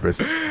that on purpose.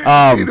 He be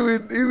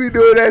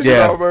doing that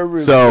shit on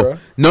purpose. So bro.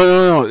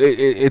 no.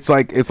 It's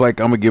like I'm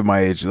gonna give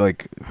my age,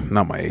 like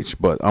not my age,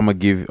 but I'm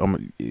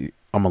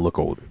gonna look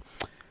old.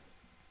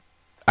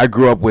 I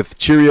grew up with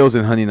Cheerios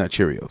and Honey Nut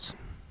Cheerios.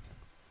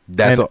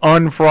 That's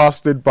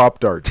unfrosted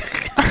Pop-Tarts.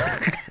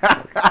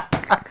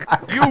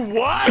 You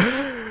what?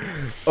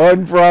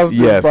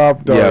 Unfrosted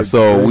Pop-Tarts. Yeah,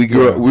 so we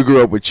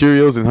grew up with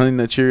Cheerios and Honey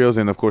Nut Cheerios,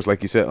 and of course,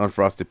 like you said,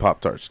 unfrosted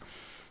Pop-Tarts.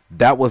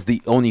 That was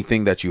the only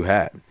thing that you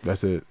had.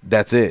 That's it.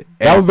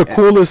 That was the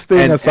coolest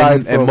thing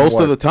aside from most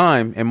of the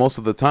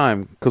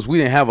time, because we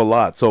didn't have a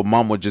lot, so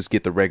Mom would just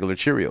get the regular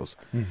Cheerios.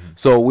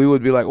 So we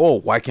would be like, oh,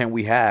 why can't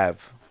we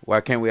have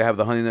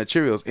the Honey Nut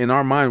Cheerios? In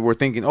our mind, we're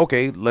thinking,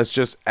 okay, let's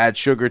just add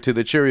sugar to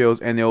the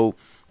Cheerios, and they'll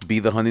be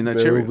the Honey Nut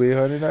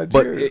Cheerios.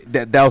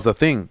 But that was the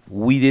thing.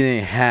 We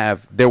didn't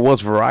have. There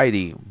was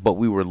variety, but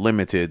we were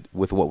limited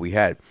with what we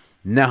had.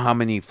 Now, how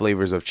many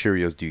flavors of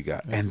Cheerios do you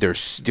got? And they're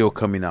still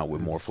coming out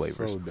with more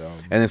flavors. So dumb.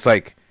 And it's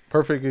like,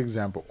 perfect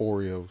example,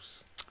 Oreos.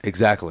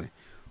 Exactly.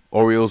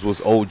 Oreos was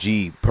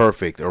OG,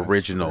 perfect,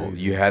 original.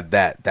 Crazy. You had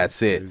that.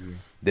 That's it. Crazy.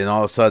 Then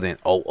all of a sudden,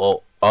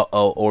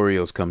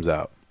 Oreos comes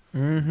out.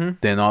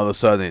 Then all of a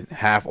sudden,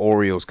 half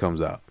Oreos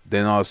comes out.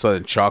 Then all of a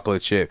sudden,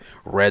 chocolate chip,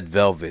 red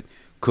velvet,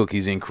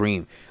 cookies and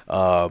cream,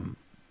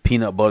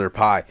 peanut butter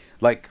pie.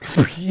 Like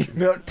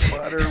peanut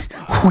butter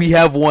pie. We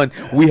have one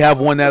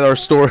at our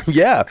store.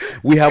 Yeah,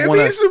 we have one.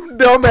 It some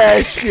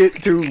dumbass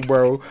shit too,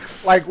 bro.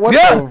 Like what?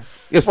 Yeah,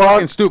 it's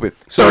fucking stupid.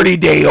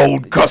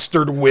 30-day-old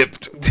custard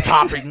whipped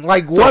topping.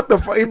 Like what the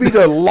fuck? It'd be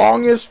the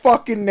longest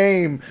fucking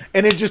name,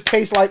 and it just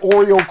tastes like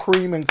Oreo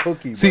cream and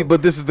cookie. See,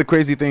 but this is the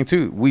crazy thing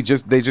too.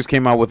 They just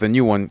came out with a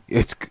new one.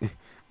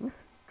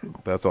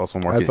 That's also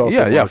marketing.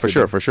 Yeah, for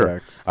sure.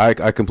 Facts.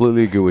 I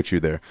completely agree with you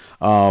there.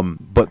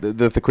 But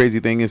the crazy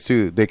thing is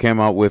too, they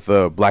came out with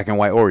black and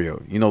white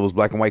Oreo. You know those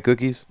black and white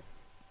cookies?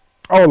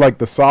 Oh, like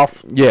the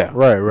soft. Yeah.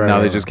 Right. Now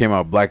they right. just came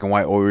out black and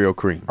white Oreo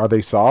cream. Are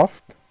they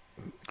soft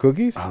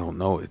cookies? I don't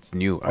know. It's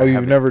new. Oh,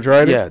 you've never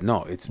tried it? Yeah,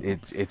 no.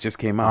 It just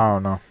came out. I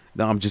don't know.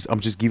 No, I'm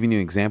just giving you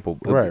an example.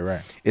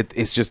 Right.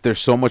 It's just there's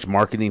so much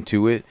marketing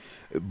to it,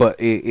 but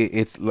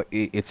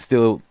it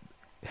still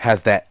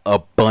has that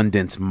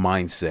abundance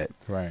mindset.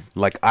 Right.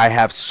 Like I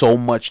have so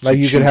much to Like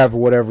you choose. can have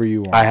whatever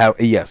you want.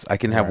 I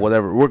can have Right.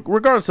 whatever,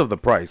 regardless of the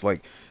price.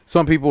 Like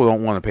some people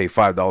don't want to pay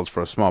 $5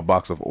 for a small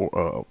box of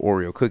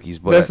Oreo cookies,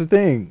 but That's the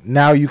thing.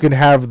 Now you can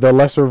have the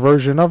lesser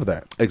version of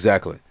that.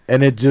 exactly.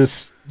 And it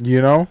just,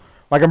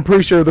 like I'm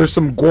pretty sure there's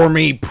some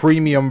gourmet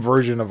premium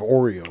version of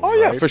Oreo. Oh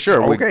yeah, right? for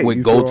sure. Okay, With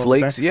you gold feel what I'm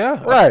flakes, saying?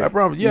 yeah, Right. I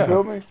promise. You Yeah,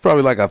 feel me?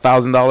 probably like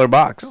 $1,000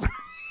 box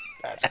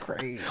That's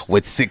crazy.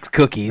 with 6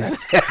 cookies.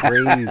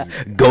 Crazy.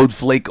 Gold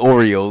flake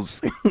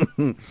Oreos.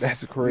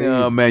 That's crazy.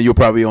 Yeah, man, you'll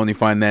probably only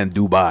find that in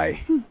Dubai.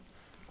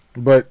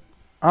 But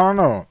I don't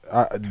know.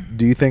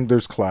 Do you think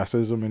there's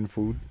classism in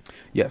food?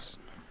 Yes,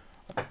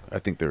 I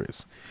think there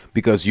is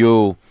because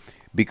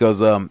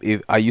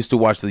if I used to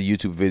watch the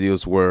YouTube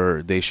videos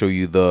where they show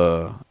you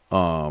the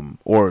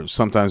or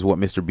sometimes what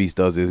Mr. Beast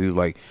does is he's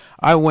like,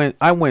 I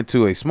went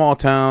to a small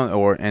town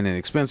or in an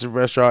expensive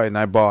restaurant and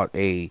I bought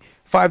a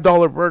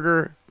 $5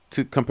 burger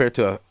compared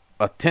to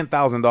a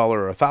 $10,000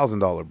 or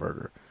 $1,000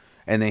 burger,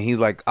 and then he's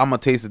like, I'm gonna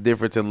taste the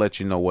difference and let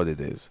you know what it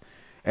is.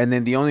 And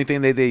then the only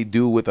thing that they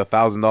do with a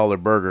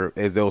 $1,000 burger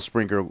is they'll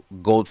sprinkle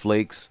gold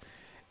flakes,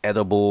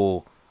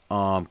 edible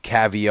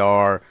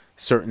caviar,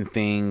 certain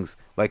things,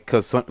 like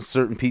because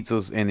certain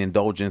pizzas and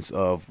indulgence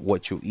of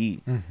what you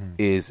eat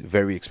is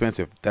very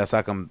expensive. That's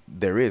how come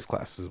there is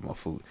classism of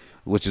food,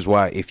 which is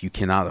why if you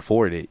cannot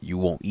afford it, you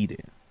won't eat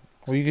it.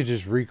 Well, you could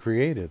just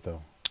recreate it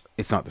though.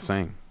 It's not the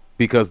same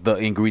because the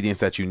ingredients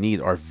that you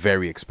need are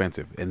very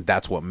expensive, and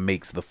that's what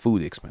makes the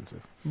food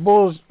expensive.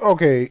 Bulls,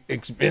 okay,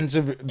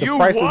 expensive. The You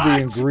price of what? the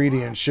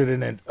ingredients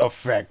shouldn't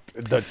affect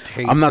the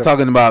taste. I'm not of-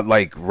 talking about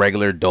like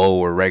regular dough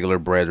or regular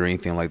bread or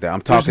anything like that. I'm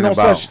There's talking no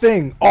about such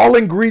thing. All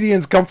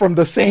ingredients come from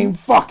the same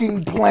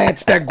fucking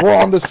plants that grow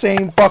on the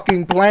same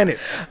fucking planet.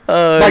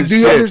 Like, do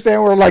you shit.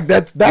 understand where like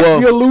that's Well,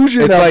 the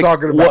illusion it's that like, I'm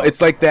talking about? Well,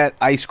 it's like that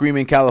ice cream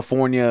in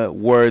California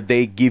where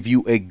they give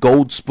you a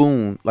gold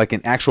spoon, like an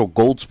actual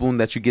gold spoon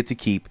that you get to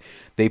keep.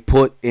 They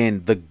put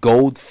in the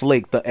gold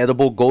flake, the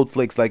edible gold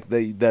flakes, like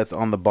that's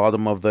on the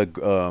bottom of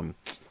the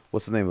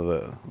what's the name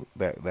of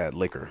that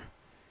liquor?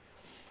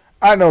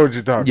 I know what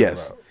you're talking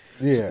Yes. about.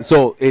 Yeah.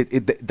 So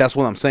that's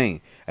what I'm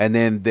saying. And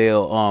then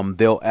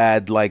they'll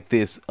add like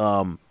this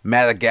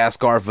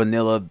Madagascar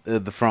vanilla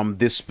from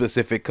this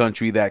specific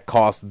country that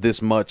costs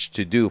this much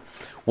to do.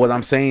 What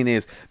I'm saying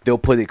is they'll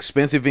put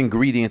expensive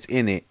ingredients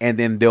in it, and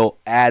then they'll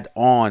add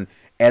on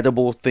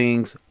edible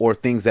things or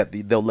things that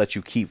they'll let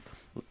you keep.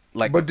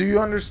 Like, But do you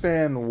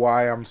understand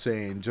why I'm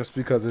saying just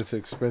because it's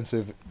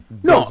expensive?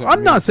 no, doesn't I'm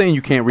mean- not saying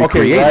you can't Okay,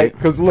 recreate right? it.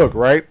 Because look,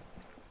 right?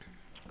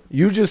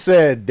 You just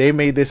said they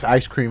made this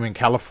ice cream in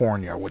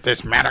California with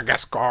this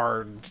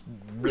Madagascar,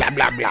 blah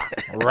blah blah,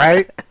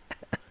 right?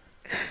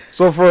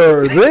 So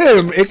for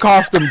them, it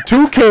cost them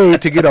 $2,000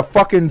 to get a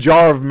fucking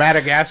jar of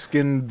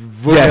Madagascan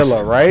vanilla,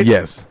 Yes. right?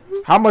 Yes.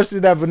 How much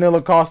did that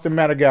vanilla cost in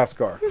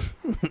Madagascar?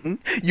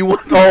 You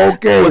want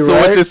Okay, So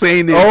right? what you're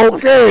saying is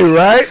Okay,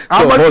 right?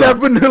 How So, much hold that on.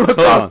 vanilla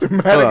cost in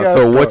Madagascar?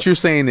 So what you're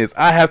saying is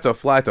I have to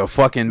fly to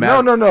fucking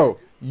No.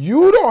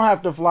 You don't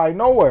have to fly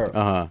nowhere.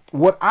 Uh-huh.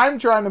 What I'm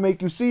trying to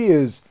make you see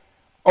is,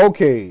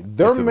 okay,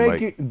 they're It's a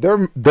making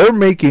they're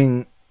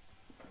making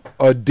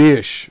a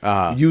dish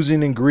Uh-huh.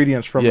 using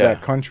ingredients from Yeah.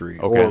 that country,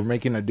 Okay. or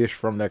making a dish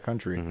from that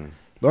country.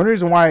 The only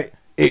reason why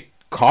it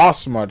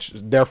costs much,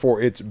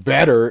 therefore it's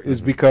better, is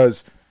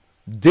because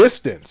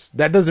distance.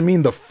 That doesn't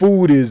mean the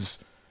food is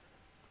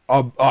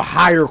a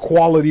higher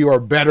quality or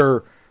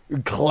better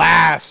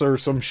class or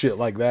some shit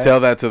like that. Tell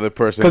that to the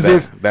person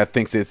 'Cause that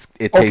thinks it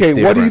tastes Okay,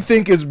 different. what do you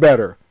think is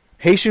better?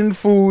 Haitian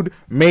food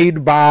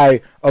made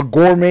by a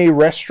gourmet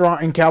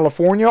restaurant in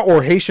California,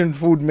 or Haitian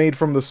food made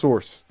from the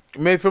source?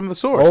 Made from the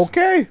source.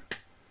 Okay.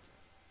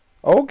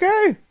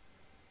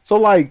 So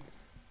like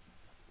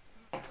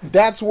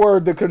that's where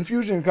the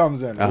confusion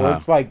comes in. Where Uh-huh.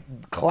 it's like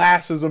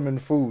classism in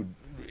food.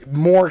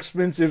 More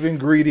expensive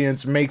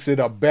ingredients makes it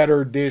a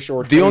better dish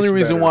or The only tastes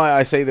reason better. why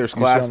I say there's You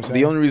see what class, I'm the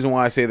saying? only reason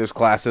why I say there's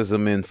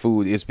classism in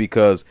food is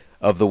because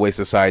of the way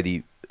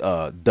society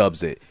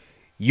dubs it.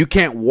 You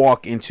can't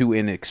walk into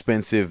an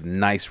expensive,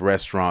 nice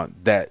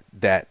restaurant that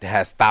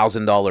has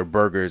 $1,000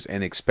 burgers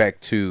and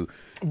expect to.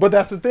 But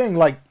that's the thing.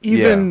 Like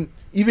even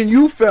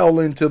you fell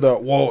into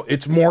the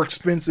it's more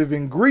expensive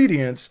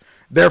ingredients,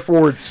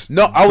 therefore it's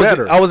No,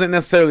 better. I wasn't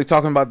necessarily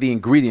talking about the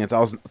ingredients. I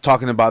was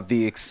talking about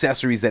the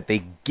accessories that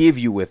they give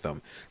you with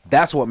them.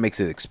 That's what makes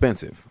it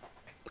expensive.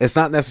 It's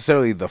not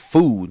necessarily the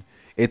food.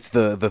 It's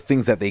the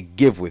things that they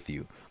give with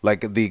you.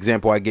 Like the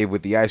example I gave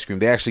with the ice cream.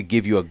 They actually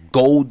give you a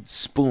gold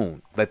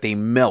spoon that they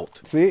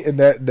melt. See, and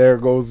there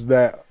goes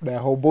that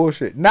whole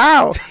bullshit.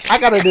 Now I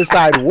gotta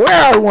decide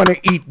where I want to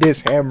eat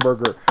this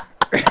hamburger.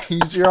 You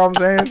see what I'm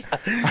saying?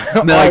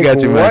 No, I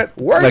got you, man.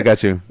 Where, I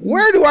got you.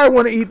 Where do I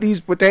want to eat these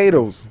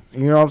potatoes?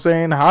 You know what I'm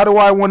saying? How do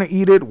I want to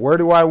eat it? Where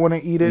do I want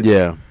to eat it?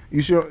 Yeah.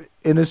 You should,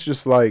 and it's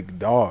just like,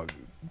 dog,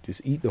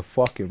 just eat the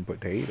fucking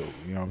potato.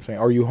 You know what I'm saying?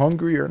 Are you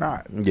hungry or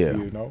not? Yeah.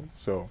 You know.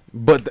 So.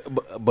 But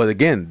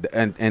again,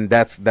 and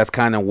that's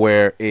kind of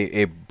where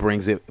it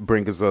brings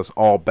us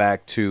all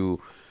back to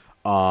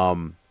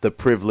the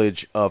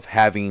privilege of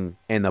having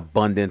an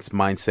abundance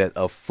mindset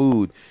of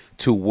food,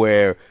 to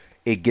where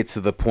it gets to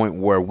the point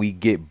where we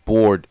get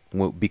bored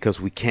because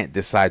we can't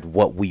decide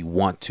what we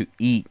want to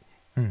eat,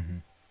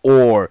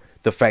 or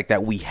the fact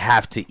that we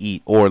have to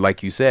eat, or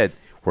like you said,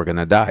 we're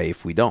gonna die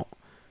if we don't.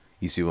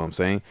 You see what I'm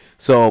saying?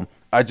 So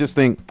I just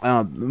think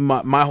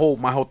my whole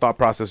thought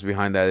process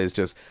behind that is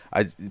just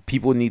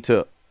people need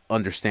to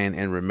understand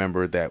and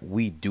remember that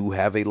we do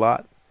have a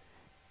lot,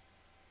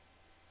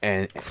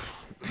 and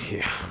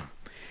yeah,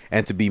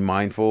 and to be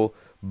mindful,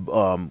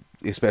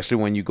 especially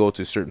when you go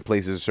to certain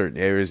places, certain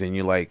areas, and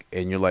you're like,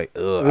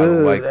 ugh, I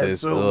don't like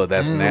this. Ugh,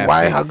 that's nasty.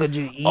 Why? How could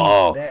you eat?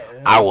 Oh, that?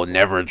 I will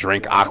never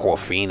drink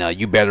Aquafina.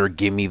 You better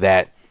give me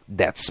that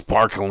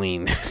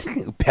sparkling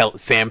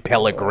San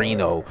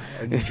Pellegrino.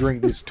 And you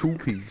drink this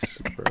 2-piece,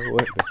 bro.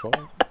 What the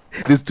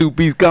fuck? This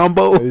 2-piece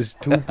combo. This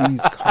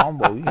 2-piece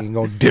combo. You ain't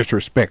gonna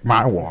disrespect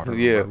my water.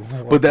 Yeah,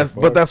 bro. but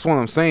that's what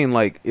I'm saying.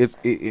 Like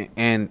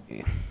and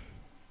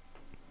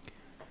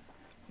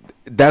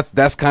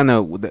that's kind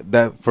of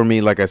that for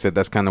me. Like I said,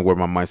 that's kind of where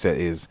my mindset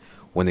is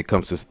when it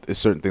comes to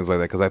certain things like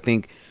that. Because I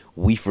think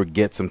we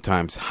forget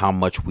sometimes how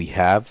much we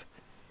have,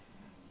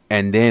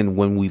 and then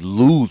when we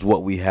lose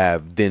what we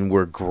have, then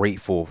we're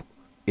grateful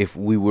if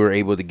we were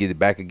able to get it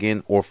back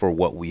again, or for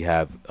what we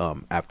have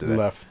after that.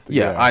 Left.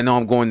 Yeah, Yeah. I know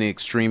I'm going the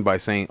extreme by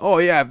saying, oh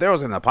yeah, if there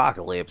was an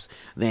apocalypse,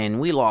 then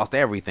we lost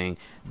everything.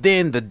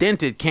 Then the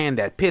dented can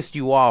that pissed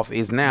you off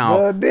is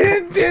now The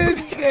dented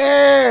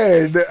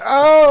can.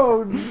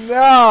 Oh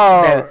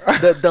no.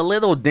 the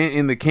little dent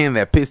in the can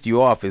that pissed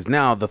you off is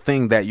now the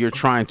thing that you're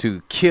trying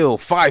to kill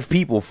 5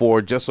 people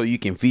for, just so you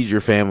can feed your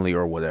family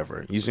or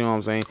whatever. You see what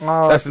I'm saying?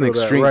 Oh, That's I an feel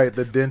that, extreme. right?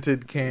 The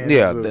dented can.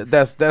 Yeah,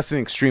 that's an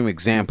extreme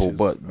example,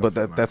 Peaches.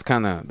 but that's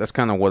kind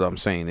of what I'm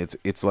saying.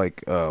 It's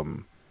like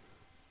Even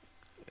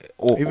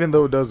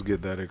though it does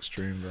get that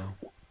extreme,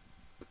 though.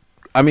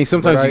 I mean,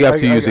 sometimes But you have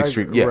to use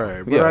extreme. Yeah,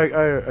 right. But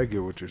yeah. I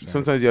get what you're saying.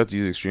 Sometimes you have to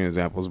use extreme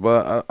examples,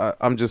 but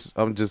I just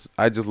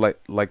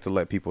like to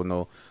let people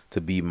know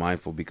to be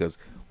mindful, because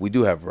we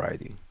do have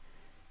variety.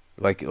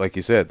 Like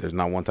you said, there's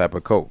not one type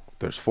of Coke.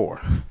 There's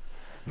 4.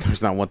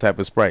 There's not one type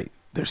of Sprite.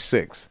 There's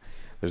 6.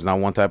 There's not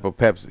one type of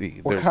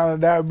Pepsi. What kind of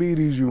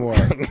diabetes you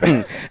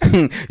want?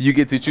 You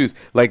get to choose.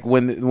 Like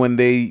when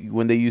they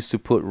used to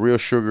put real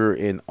sugar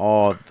in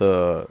all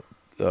the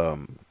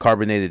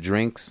carbonated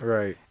drinks.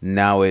 Right.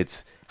 Now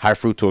it's high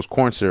fructose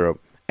corn syrup,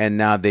 and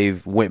now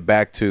they've went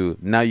back to,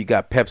 now you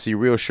got Pepsi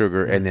real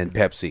sugar and then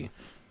Pepsi.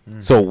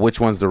 So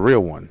which one's the real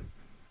one?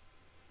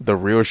 The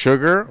real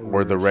sugar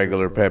or the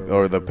regular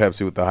or the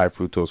Pepsi with the high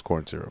fructose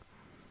corn syrup?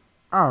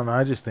 I don't know.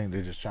 I just think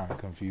they're just trying to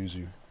confuse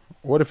you.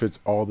 What if it's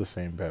all the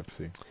same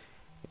Pepsi?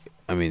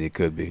 I mean, it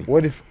could be.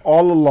 What if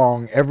all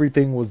along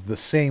everything was the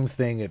same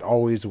thing it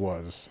always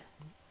was,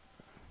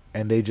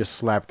 and they just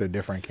slapped a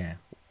different can?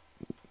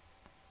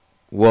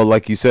 Well,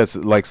 like you said,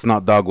 like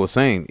Snot Dog was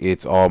saying,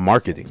 it's all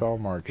marketing. It's all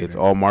marketing. It's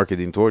all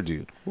marketing towards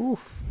you. Oof.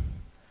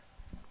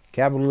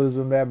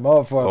 Capitalism, that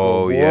motherfucker.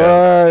 Oh,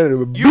 yeah.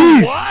 What?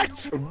 You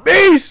what?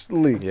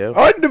 Beastly. Yep.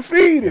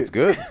 Undefeated. It's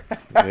good.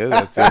 Yeah,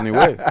 that's the only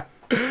way.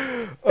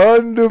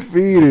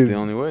 Undefeated. That's the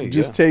only way. It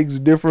just yeah. takes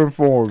different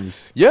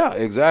forms. Yeah,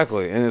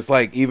 exactly. And it's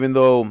like, even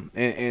though,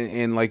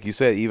 and like you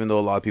said, even though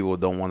a lot of people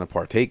don't want to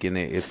partake in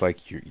it, it's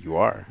like you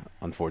are.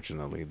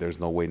 Unfortunately, there's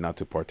no way not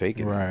to partake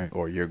in Right. it,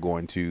 or you're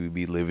going to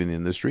be living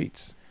in the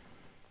streets,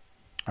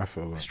 I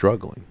feel it.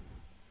 struggling.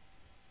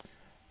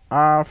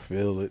 I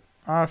feel it.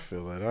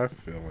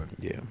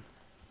 Yeah.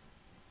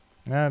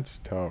 That's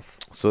tough.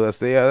 So that's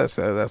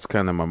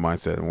kind of my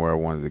mindset and where I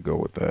wanted to go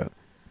with that.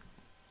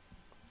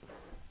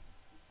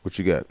 What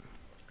you got?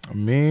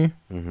 Me?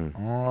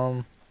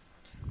 Mm-hmm.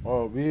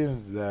 Well,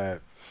 being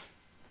that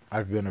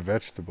I've been a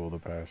vegetable the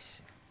past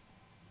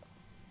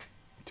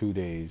 2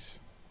 days,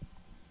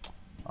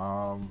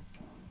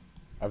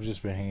 I've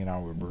just been hanging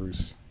out with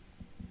Bruce.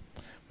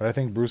 But I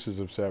think Bruce is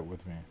upset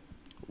with me.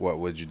 What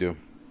would you do?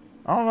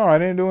 I don't know. I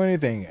didn't do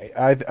anything.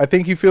 I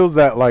think he feels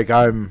that, like,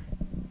 I'm,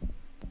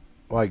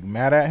 like,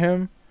 mad at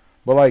him.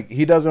 But, like,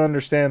 he doesn't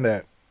understand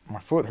that my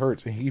foot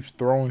hurts and he keeps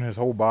throwing his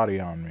whole body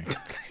on me.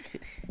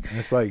 And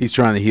it's like, He's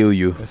trying to heal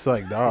you. it's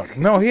like, dog.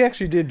 No, he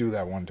actually did do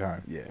that one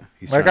time. Yeah.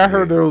 He's Like, trying I to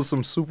heard heal there you. was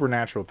some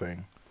supernatural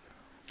thing.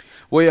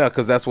 Well, yeah,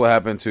 because that's what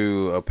happened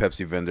to a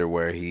Pepsi vendor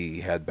where he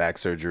had back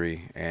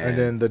surgery And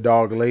then the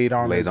dog laid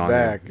on his him.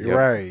 back. Yep.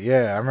 Right,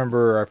 yeah. I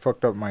remember I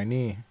fucked up my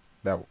knee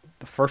that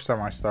the first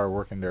time I started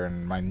working there,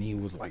 and my knee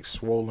was, like,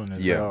 swollen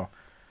as Yeah. hell.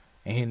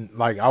 And he,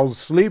 like, I was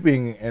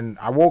sleeping, and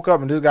I woke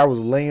up, and this guy was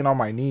laying on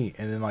my knee.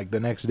 And then, like, the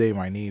next day,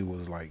 my knee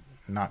was, like,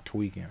 not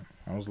tweaking.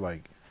 I was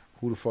like,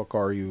 who the fuck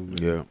are you?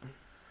 Yeah.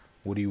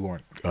 What do you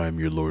want? I am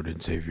your Lord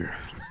and Savior.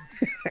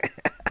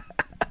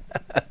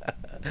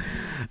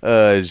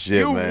 Shit,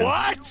 You man.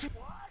 what?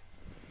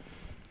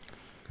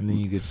 And then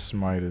you get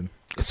smited.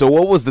 So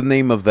what was the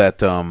name of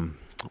that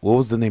what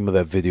was the name of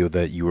that video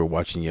that you were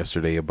watching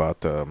yesterday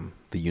about the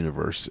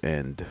universe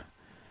and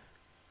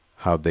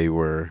how they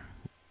were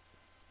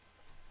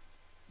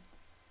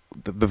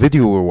the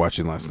video we were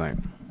watching last night?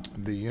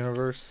 The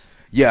universe.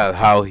 Yeah,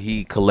 how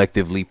he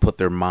collectively put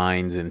their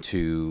minds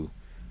into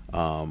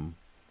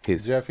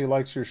his Jeph, he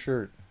likes your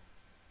shirt.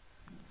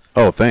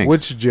 Oh, thanks.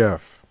 Which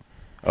Jeph?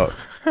 Oh.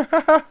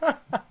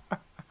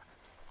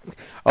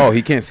 Oh,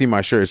 he can't see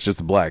my shirt. It's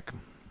just black.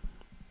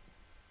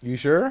 You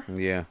sure?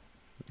 Yeah.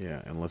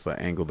 Yeah, unless I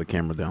angle the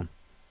camera down.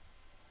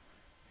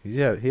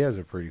 Yeah, he has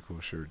a pretty cool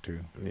shirt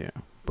too. Yeah,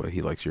 but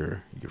he likes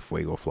your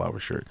Fuego flower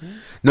shirt.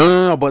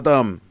 No, but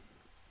the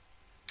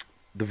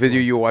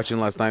video you were watching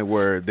last night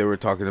where they were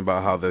talking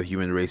about how the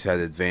human race had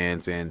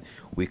advanced and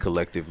we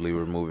collectively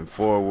were moving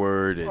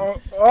forward and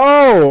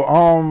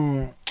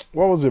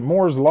what was it?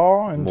 Moore's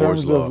Law in Moore's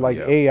terms Law, of like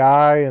yeah.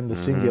 AI and the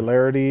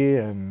singularity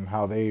and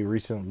how they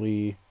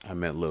recently. I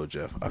meant Lil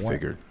Jeph. I What?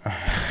 figured.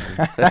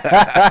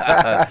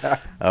 I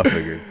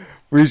figured.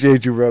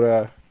 Appreciate you,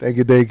 brother. Thank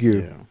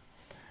you.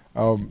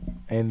 Yeah.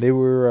 And they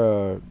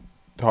were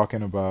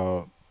talking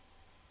about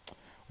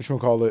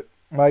whatchamacallit,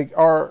 like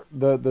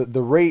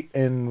the rate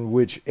in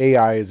which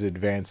AI is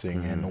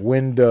advancing and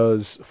when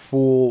does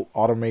full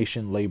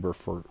automation labor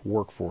for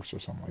workforce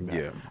or something like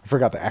that. Yeah. I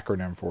forgot the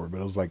acronym for it,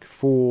 but it was like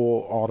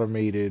full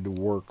automated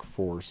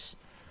workforce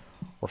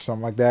or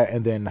something like that,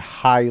 and then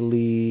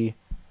highly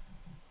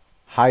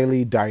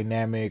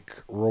dynamic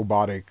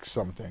robotic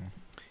something.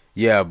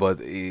 Yeah, but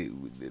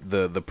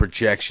the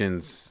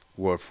projections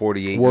were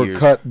 48 Were years.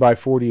 cut by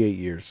 48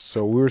 years.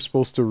 So we were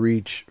supposed to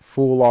reach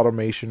full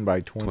automation by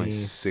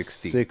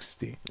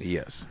 2060.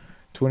 Yes.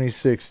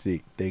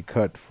 2060. They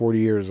cut 40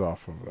 years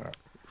off of that.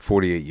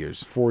 48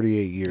 years.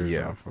 48 years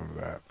Yeah. off of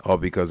that. All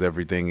because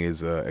everything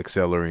is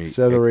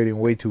Accelerating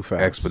way too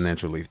fast.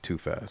 exponentially too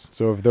fast.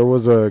 So if there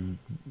was a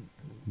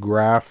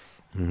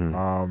graph,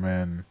 Mhm.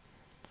 and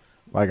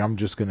like I'm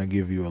just going to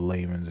give you a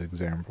layman's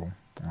example.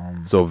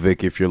 So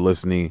Vic, if you're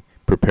listening,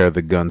 prepare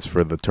the guns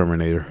for the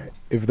Terminator.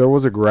 If there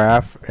was a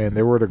graph and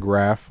they were to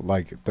graph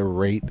like the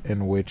rate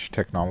in which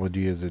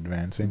technology is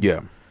advancing, Yeah.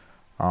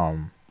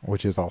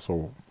 which is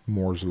also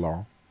Moore's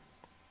law.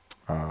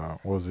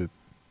 What was it?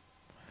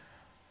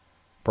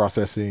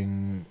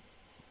 Processing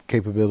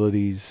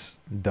capabilities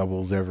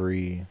doubles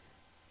every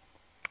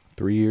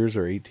 3 years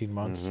or 18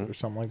 months or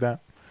something like that.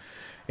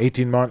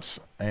 18 months,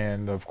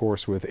 and of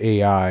course with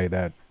AI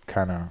that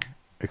kind of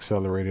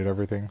accelerated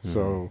everything.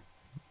 So,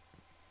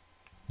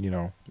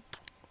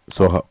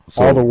 So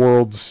all the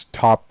world's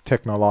top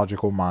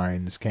technological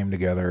minds came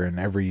together, and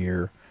every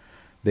year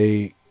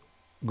they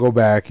go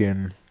back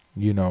and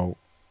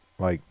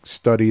like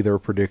study their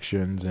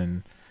predictions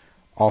and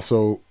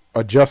also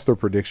adjust their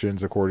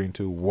predictions according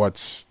to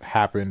what's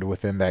happened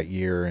within that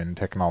year in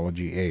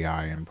technology,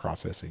 AI, and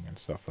processing and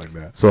stuff like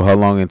that. So how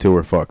long until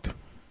we're fucked?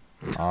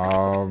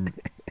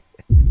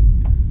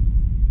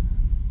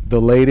 The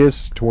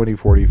latest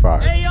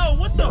 2045. Hey, yo,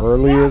 what the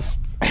Earliest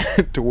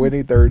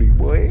 2030,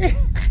 boy.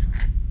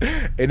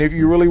 And if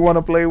you really want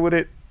to play with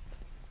it,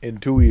 in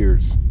 2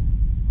 years.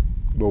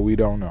 But we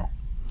don't know.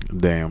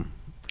 Damn.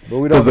 But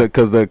we don't.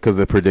 Because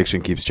the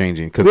prediction keeps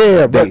changing.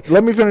 Yeah, but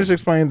let me finish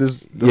explaining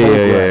this.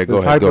 Yeah.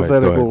 This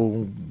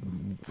hypothetical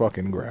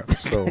fucking graph.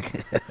 So,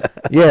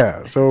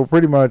 yeah. So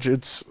pretty much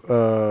it's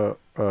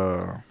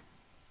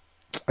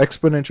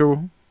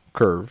exponential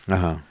curve,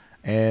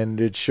 and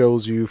it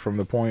shows you from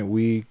the point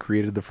we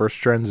created the first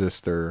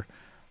transistor,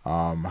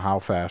 how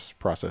fast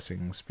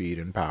processing speed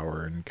and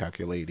power and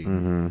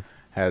calculating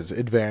has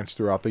advanced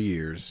throughout the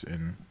years,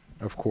 and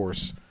of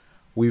course.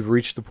 We've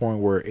reached the point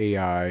where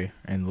AI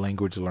and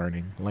language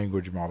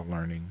model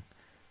learning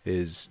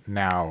is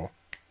now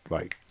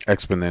like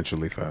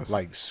exponentially fast.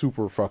 like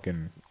super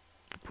fucking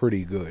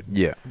pretty good.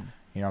 Yeah.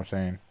 You know what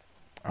I'm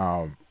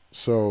saying?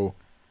 So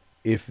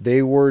if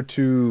they were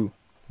to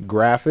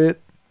graph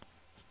it,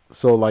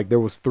 so like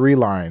there was 3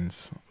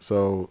 lines.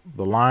 So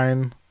the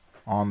line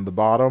on the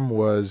bottom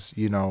was,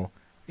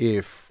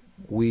 if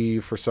we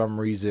for some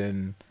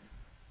reason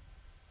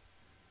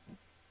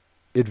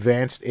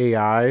advanced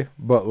AI,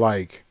 but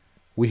like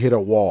we hit a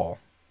wall,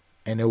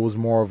 and it was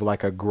more of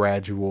like a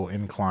gradual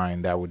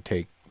incline that would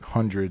take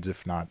hundreds,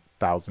 if not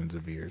thousands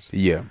of years.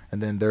 Yeah.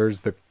 And then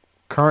there's the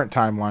current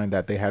timeline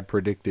that they had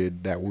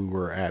predicted that we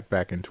were at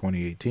back in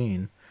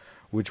 2018,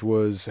 which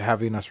was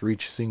having us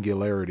reach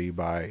singularity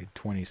by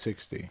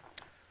 2060.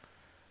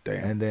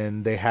 Damn. And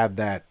then they had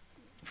that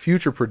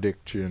future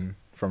prediction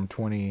from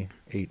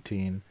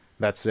 2018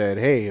 that said,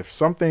 hey, if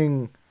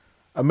something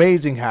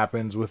amazing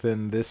happens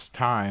within this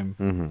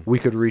time, we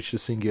could reach the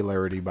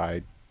singularity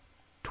by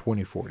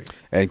 2040.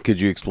 And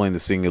could you explain the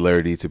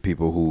singularity to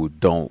people who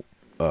don't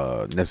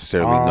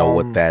necessarily know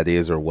what that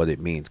is or what it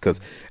means?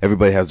 Because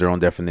everybody has their own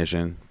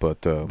definition,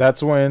 but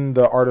that's when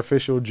the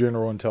artificial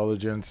general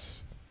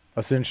intelligence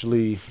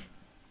essentially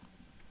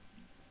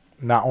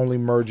not only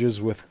merges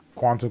with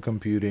quantum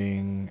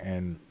computing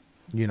and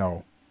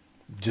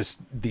just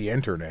the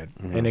internet,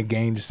 and it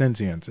gained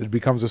sentience. It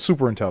becomes a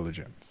super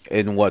intelligence.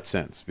 In what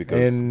sense?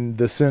 Because In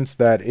the sense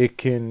that it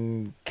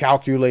can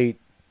calculate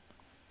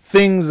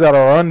things that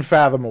are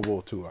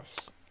unfathomable to us.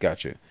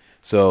 gotcha.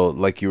 So,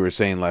 like you were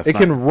saying last It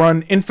night, can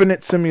run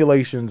infinite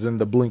simulations in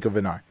the blink of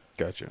an eye.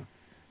 gotcha.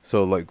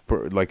 So,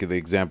 like the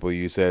example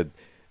you said,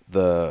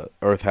 the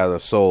Earth had a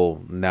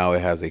soul. Now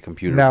it has a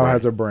computer. Now it brain.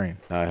 has a brain.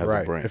 Now it has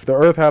a brain. If the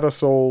Earth had a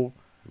soul,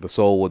 The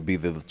soul would be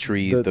the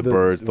trees, the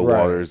birds, the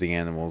waters, the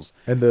animals.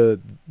 and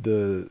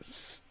the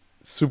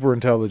super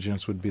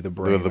intelligence would be the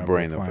brain. They're the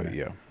brain of planet. it.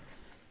 Yeah.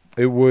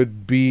 It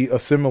would be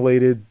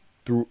assimilated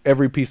through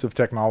every piece of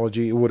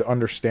technology. It would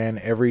understand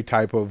every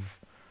type of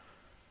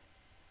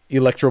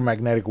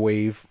electromagnetic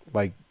wave,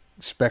 like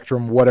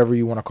spectrum, whatever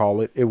you want to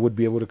call it. It would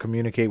be able to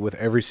communicate with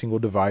every single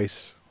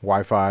device,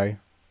 Wi-Fi,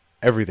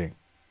 everything.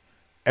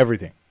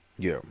 Everything.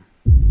 Yeah.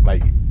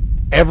 Like,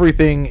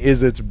 everything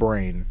is its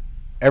brain.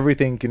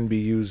 Everything can be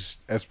used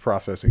as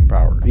processing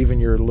power. Even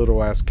your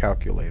little ass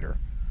calculator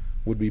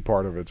would be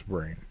part of its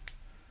brain.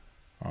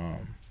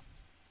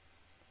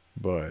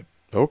 But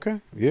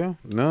Okay. Yeah.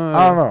 No.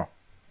 I don't know.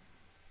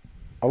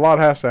 A lot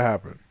has to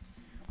happen.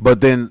 But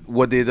then,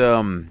 what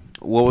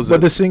was But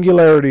it? the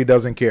singularity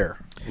doesn't care.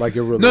 Like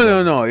it really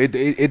doesn't. No.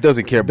 It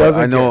doesn't care. But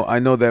Doesn't I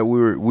know that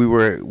we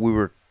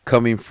were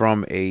coming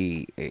from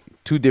a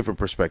two different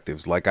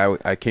perspectives. Like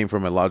I came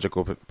from a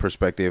logical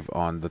perspective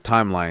on the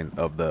timeline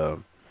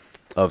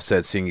of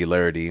said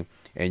singularity,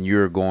 and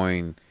you're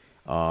going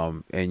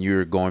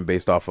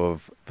based off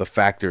of the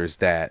factors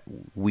that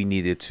we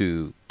needed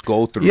to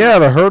go through. Yeah,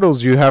 the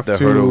hurdles you have The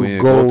to hurdle we need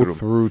to go go through.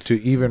 through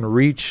to even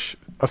reach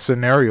a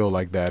scenario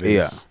like that is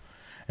Yeah.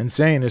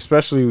 insane,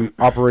 especially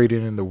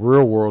operating in the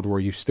real world where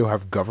you still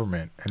have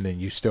government and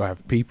then you still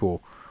have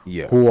people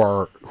Yeah.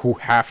 who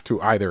have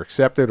to either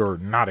accept it or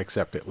not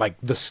accept it. Like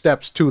the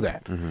steps to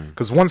that.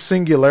 Because once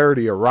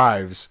singularity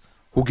arrives,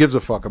 who gives a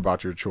fuck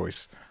about your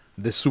choice?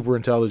 This super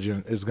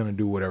intelligent is going to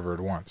do whatever it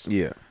wants.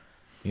 Yeah.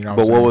 You know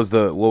But what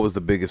what was the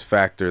biggest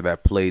factor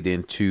that played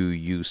into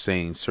you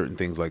saying certain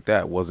things like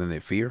that? Wasn't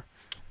it fear?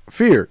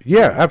 Fear.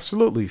 Yeah,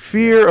 absolutely.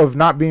 Fear of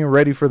not being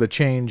ready for the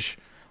change.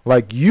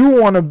 Like you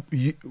want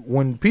to,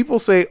 when people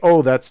say,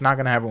 oh, that's not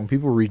going to happen, when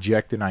people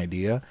reject an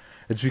idea,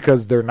 it's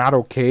because they're not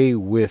okay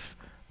with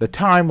the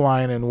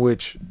timeline in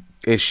which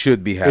It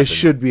should be happening. it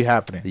should be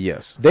happening.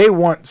 Yes. They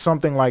want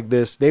something like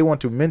this. They want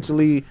to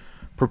mentally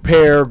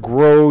prepare,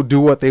 grow, do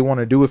what they want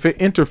to do. If it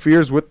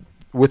interferes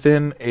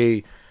within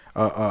a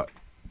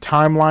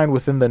timeline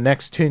within the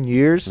next 10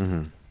 years,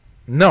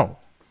 no.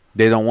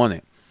 They don't want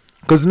it.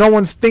 Because no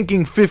one's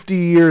thinking 50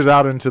 years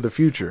out into the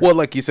future. Well,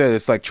 like you said,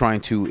 it's like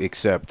trying to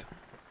accept.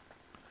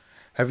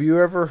 Have you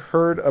ever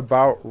heard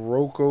about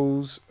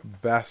Rocco's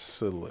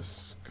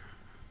basilisk?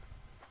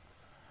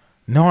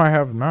 No, I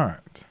have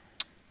not.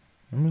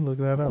 Let me look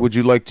that up. Would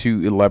you like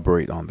to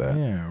elaborate on that?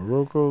 Yeah,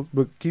 Rocco's.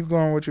 But keep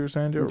going what you were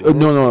saying, Joe.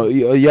 No,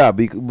 yeah,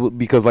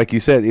 because like you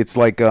said, it's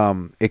like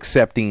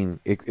accepting.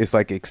 It's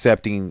like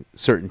accepting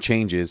certain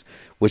changes,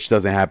 which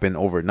doesn't happen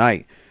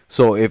overnight.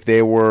 So if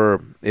there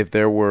were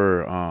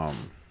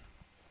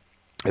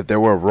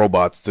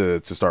robots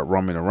to start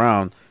roaming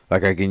around,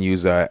 like I can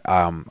use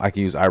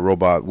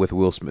iRobot with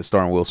Will Smith,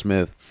 starring Will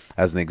Smith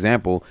as an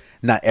example.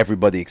 Not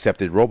everybody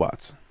accepted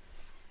robots.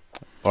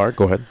 All right,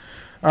 go ahead.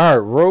 All right,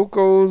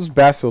 Rocco's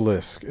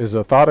basilisk is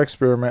a thought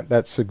experiment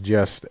that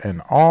suggests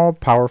an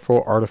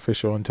all-powerful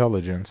artificial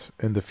intelligence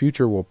in the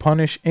future will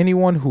punish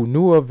anyone who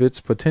knew of its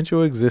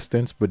potential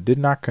existence but did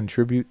not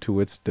contribute to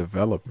its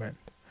development.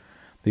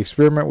 The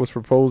experiment was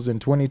proposed in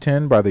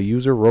 2010 by the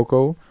user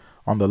Rocco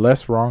on the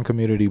Less Wrong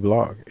community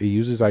blog. It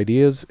uses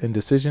ideas in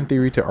decision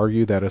theory to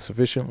argue that a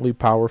sufficiently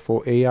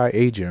powerful AI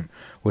agent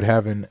would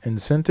have an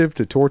incentive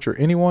to torture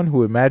anyone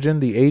who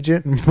imagined the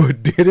agent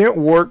but didn't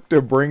work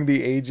to bring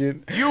the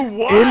agent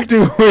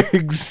into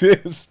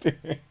existence.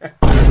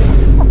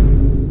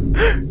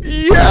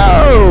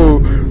 Yo!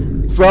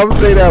 Some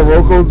say that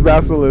Rocco's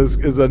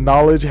basilisk is a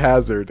knowledge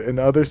hazard, and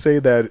others say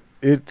that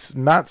it's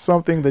not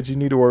something that you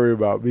need to worry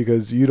about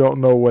because you don't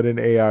know what an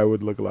AI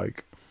would look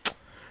like.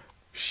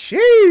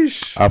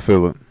 Sheesh. I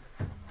feel it.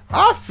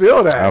 I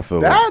feel that. I feel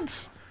it.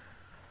 That's,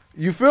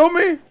 you feel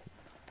me?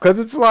 Because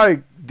it's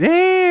like,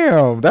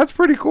 damn, that's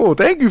pretty cool.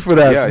 Thank you for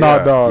that, Yeah, Snot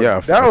yeah, Dog. yeah,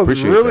 That I was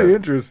appreciate really that.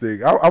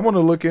 interesting. I want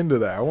to look into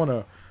that. I want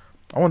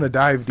to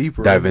dive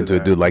deeper. Dive into it,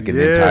 that. do like an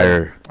Yeah.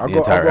 entire I'll go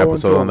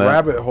episode into on a that.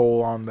 rabbit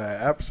hole on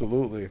that.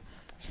 Absolutely.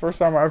 It's the first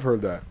time I've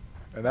heard that,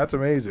 and that's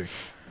amazing.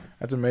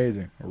 That's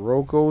amazing.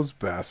 Rocco's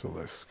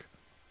basilisk.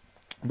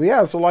 But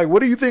yeah, so like, what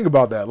do you think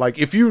about that? Like,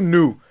 if you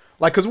knew,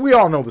 like, because we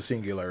all know the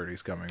singularity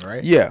is coming,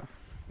 right? Yeah.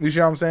 You see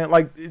what I'm saying?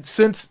 Like,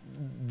 since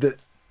the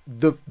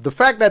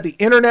fact that the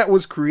internet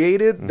was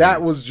created,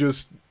 that was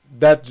just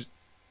that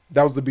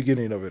was the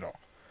beginning of it all.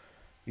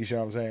 You see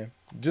what I'm saying?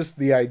 Just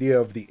the idea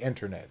of the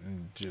internet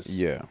and just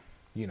Yeah.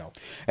 you know.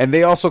 And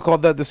they also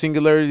called that the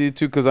singularity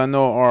too, because I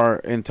know our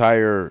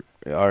entire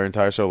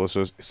solar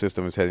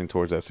system is heading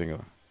towards that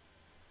singular.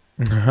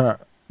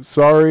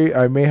 Sorry,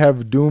 I may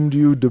have doomed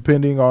you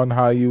depending on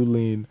how you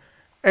lean.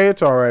 Hey,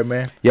 it's all right,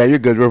 man. Yeah, you're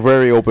good. We're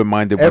very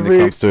open-minded when it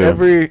comes to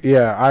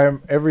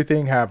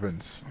everything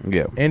happens.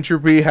 yeah,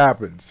 Entropy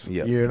happens.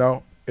 Yeah. You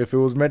know, if it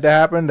was meant to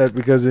happen, that's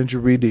because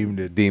entropy deemed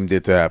it. deemed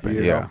it to happen.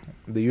 You Yeah, know,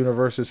 the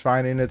universe is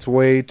finding its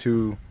way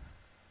to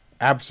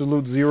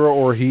absolute zero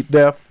or heat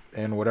death,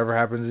 and whatever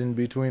happens in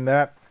between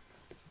that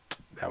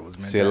was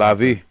meant c'est to la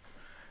happen. vie.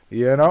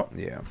 You know,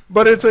 Yeah.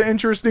 but it's an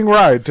interesting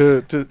ride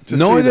to No,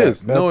 see it that.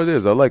 is. No, it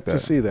is. I like that. To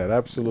see that,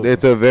 absolutely.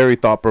 It's a very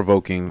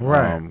thought-provoking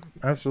Right.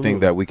 Absolutely. thing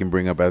that we can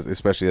bring up as,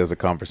 especially as a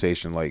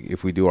conversation. Like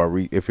if we do our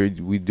we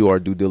do our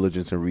due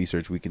diligence and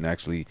research, we can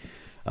actually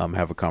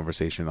have a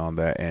conversation on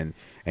that and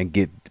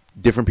get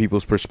different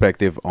people's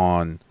perspective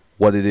on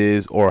what it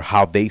is or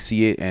how they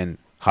see it and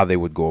how they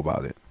would go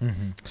about it.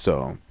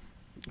 So,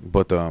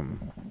 but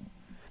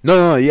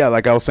no, yeah,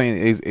 like I was saying,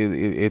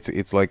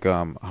 it's like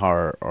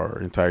how our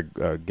entire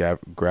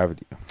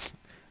gravity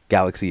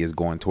galaxy is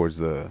going towards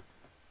the.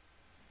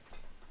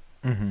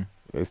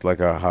 It's like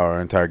how our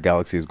entire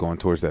galaxy is going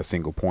towards that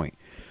single point.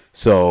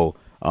 So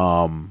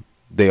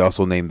they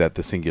also named that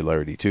the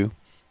singularity too.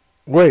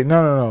 Wait,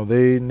 no.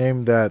 They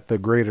named that the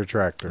Great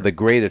Attractor. The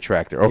Great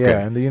Attractor. Okay. Yeah,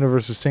 and the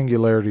universe's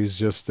singularity is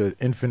just an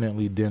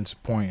infinitely dense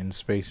point in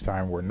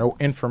space-time where no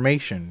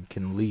information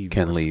can leave.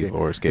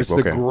 Or escape. It's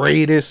Okay. the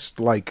greatest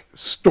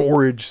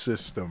storage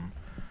system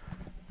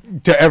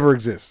to ever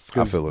exist.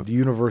 I feel it. The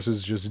universe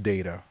is just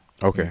data.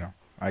 Okay. You know,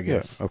 I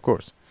guess. Yeah, of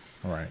course.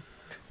 Right.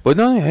 But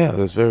no, yeah,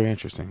 that's very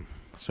interesting.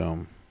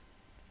 So,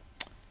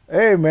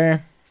 Hey,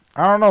 man.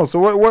 I don't know. So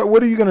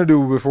what are you gonna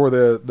do before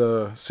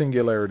the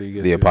singularity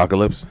gets the here?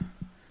 apocalypse.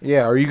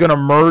 Yeah, are you gonna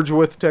merge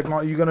with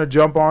technology? You gonna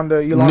jump on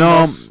the Elon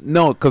Musk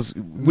No, because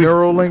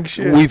Neuralink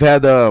shit? we've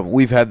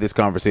had this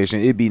conversation.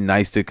 It'd be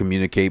nice to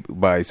communicate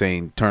by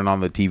saying, "Turn on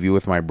the TV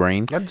with my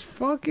brain." That's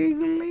fucking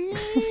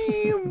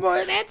lame,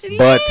 but that's lame.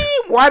 But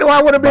Why do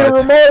I want to be a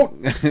remote?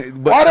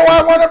 Why do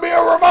I want to be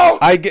a remote?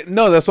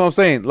 That's what I'm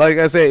saying. Like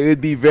I say, it'd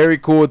be very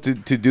cool to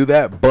do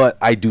that, but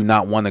I do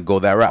not want to go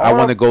that route. I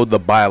want to go the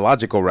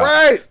biological route,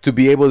 Right. to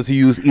be able to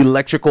use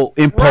electrical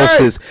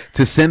impulses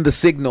to send the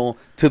signal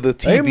to the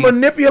They TV.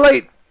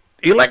 manipulate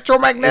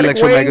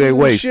electromagnetic waves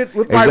and shit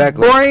with my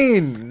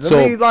brain. So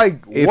Let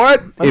me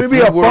Let me be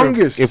a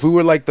fungus. If we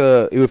were like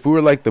the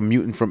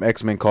mutant from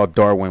X-Men called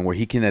Darwin, where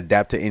he can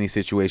adapt to any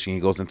situation, he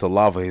goes into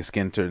lava, his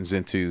skin turns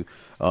into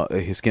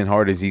his skin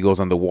hardens. He goes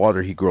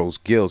underwater, he grows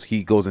gills.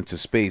 He goes into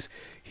space,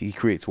 he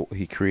creates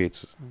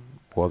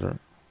water.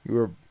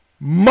 Your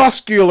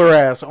muscular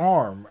ass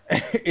arm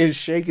is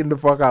shaking the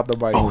fuck out the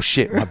bike. Oh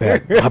shit, my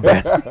bad. Go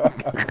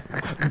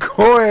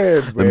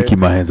ahead, man. Let me keep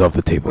my hands off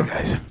the table,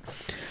 guys.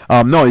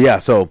 No, yeah.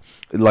 So,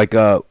 like,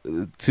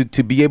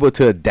 to be able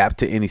to adapt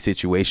to any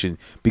situation,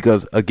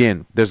 because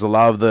again, there's a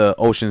lot of the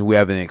oceans we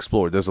haven't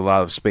explored. There's a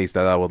lot of space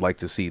that I would like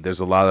to see. There's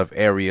a lot of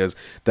areas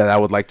that I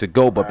would like to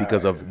go, but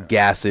because of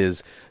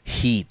gases,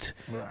 heat,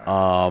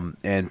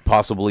 and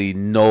possibly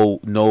no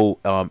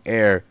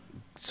air.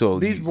 So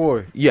Beast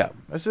Boy. Yeah,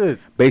 That's it.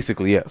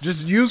 basically yes.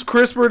 Just use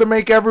CRISPR to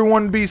make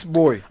everyone Beast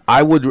Boy.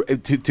 I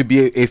would to be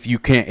if you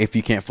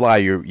can't fly,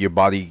 your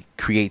body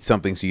creates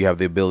something so you have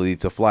the ability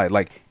to fly.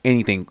 Like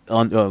anything,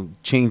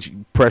 change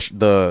pressure,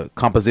 the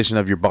composition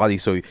of your body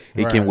so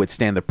it can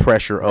withstand the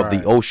pressure of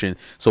the ocean.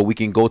 So we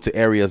can go to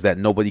areas that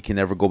nobody can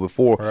ever go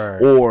before.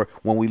 Right. Or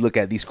when we look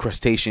at these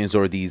crustaceans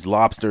or these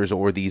lobsters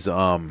or these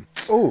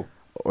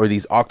or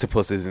these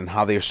octopuses and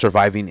how they're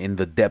surviving in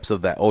the depths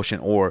of that ocean,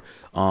 or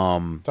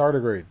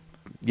Tardigrade.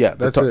 yeah,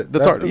 That's it.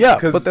 but that's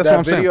what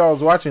I'm saying. Video I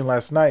was watching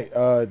last night,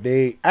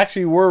 they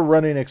actually were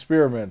running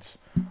experiments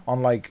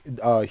on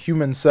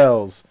human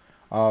cells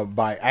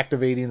by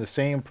activating the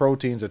same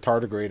proteins a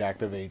tardigrade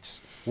activates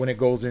when it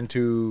goes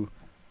into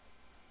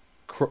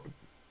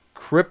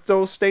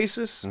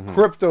cryptostasis.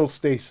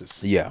 Cryptostasis.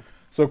 Yeah.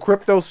 So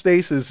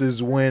cryptostasis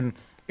is when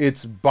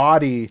its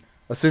body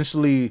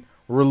essentially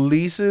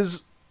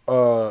releases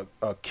a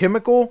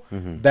chemical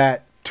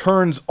that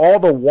turns all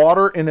the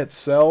water in its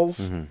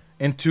cells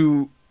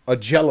into a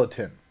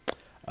gelatin.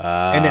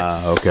 And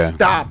it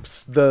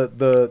stops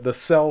the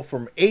cell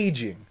from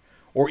aging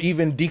or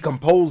even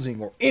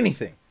decomposing or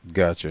anything.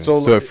 Gotcha. So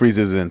it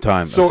freezes it in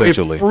time, So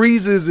essentially. it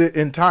freezes it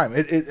in time.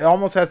 It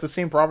almost has the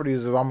same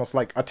properties as almost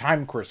like a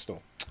time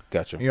crystal.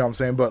 Gotcha. You know what I'm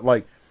saying? But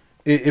like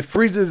it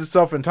freezes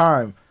itself in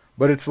time,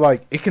 but it's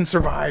like it can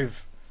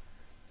survive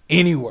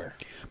anywhere.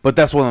 But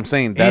that's what I'm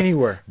saying.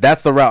 Anywhere.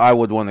 That's the route I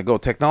would want to go.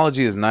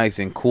 Technology is nice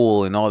and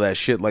cool and all that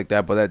shit like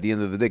that. But at the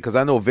end of the day, because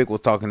I know Vic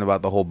was talking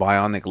about the whole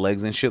bionic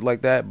legs and shit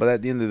like that. But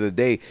at the end of the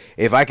day,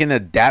 if I can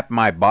adapt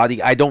my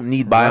body, I don't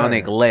need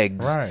bionic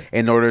legs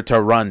in order to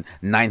run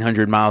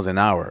 900 miles an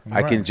hour.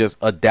 I can just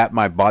adapt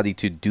my body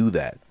to do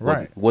that.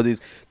 Right.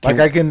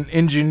 I can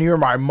engineer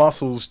my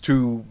muscles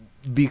to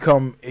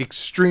become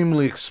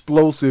extremely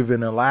explosive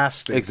and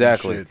elastic.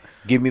 Exactly. And shit.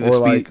 Give me the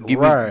Or speed.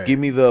 like, give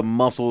me the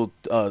muscle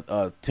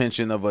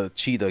tension of a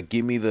cheetah.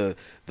 Give me the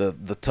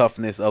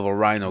toughness of a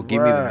rhino.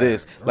 Give me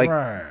this.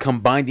 Like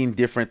combining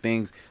different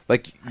things.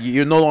 Like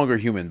you're no longer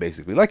human,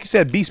 basically. Like you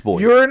said, Beast Boy.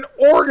 You're an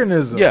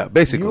organism. Yeah,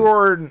 basically.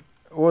 You're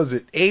what was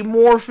it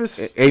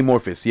amorphous?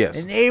 Amorphous,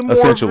 yes. An amorphous.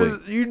 Essentially,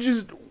 You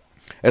just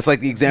it's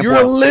like the example.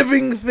 you're a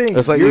living thing.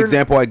 It's like the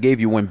example I gave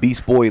you when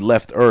Beast Boy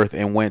left Earth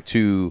and went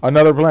to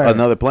another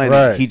planet.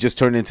 Right. He just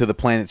turned into the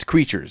planet's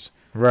creatures.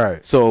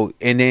 Right. So,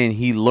 and then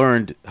he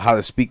learned how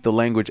to speak the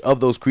language of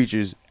those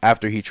creatures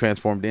after he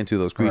transformed into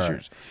those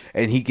creatures.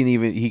 Right. And he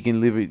can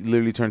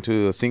literally turn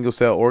to a single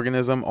cell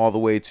organism all the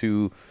way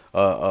to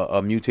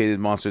a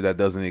mutated monster that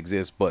doesn't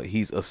exist, but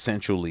he's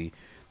essentially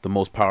the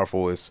most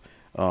powerfulest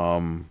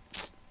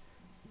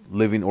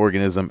living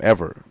organism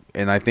ever.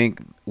 And I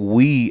think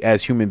we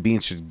as human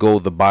beings should go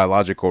the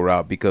biological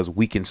route because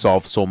we can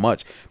solve so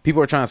much.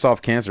 People are trying to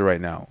solve cancer right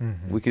now.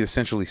 Mm-hmm. We can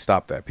essentially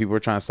stop that. People are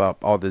trying to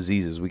stop all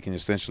diseases. We can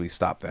essentially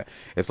stop that.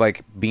 It's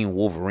like being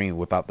Wolverine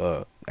without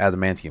the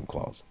adamantium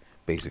claws,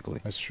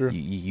 basically. That's true.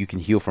 You can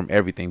heal from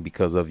everything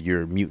because of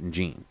your mutant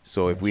gene.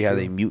 So if we had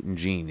a mutant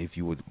gene, if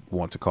you would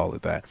want to call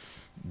it that,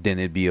 then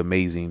it'd be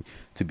amazing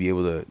to be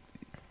able to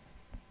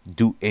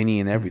do any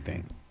and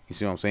everything. You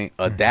see what I'm saying?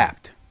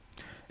 Adapt.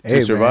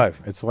 To survive.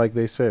 Man, it's like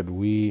they said,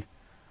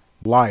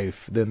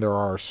 life, then there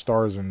are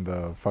stars in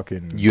the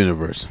fucking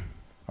universe.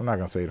 I'm not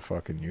gonna say the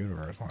fucking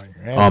universe, like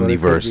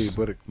omniverse,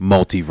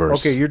 multiverse.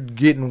 Okay, you're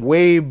getting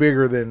way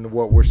bigger than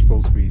what we're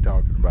supposed to be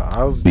talking about.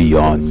 I was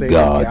beyond just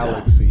God.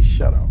 Galaxy.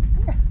 Shut up.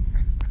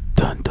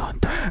 Dun dun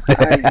dun.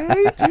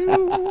 I hate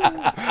you.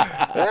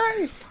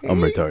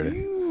 I'm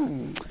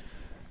retarded.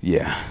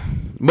 Yeah.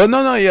 But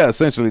no, yeah.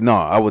 Essentially, no.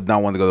 I would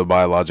not want to go the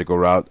biological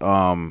route.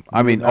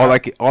 I mean,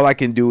 all I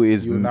can do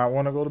is. You would not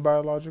want to go the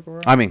biological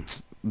route. I mean,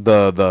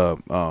 the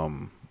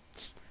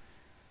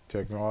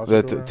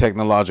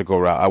technological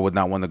route. I would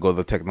not want to go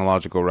the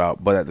technological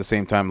route. But at the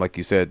same time, like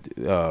you said,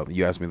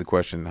 you asked me the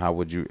question, how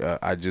would you?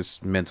 I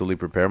just mentally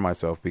prepare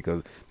myself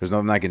because there's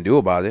nothing I can do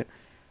about it.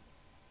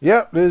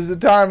 Yep, this is the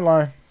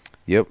timeline.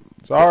 Yep.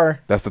 Sorry.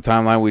 That's the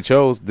timeline we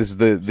chose. This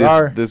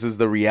is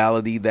the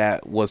reality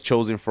that was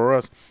chosen for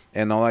us.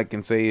 And all I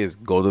can say is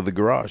go to the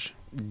garage.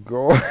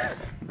 Go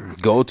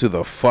to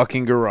the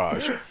fucking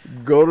garage.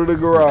 Go to the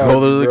garage. Go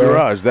to the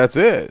garage. That's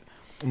it.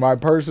 My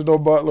personal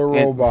butler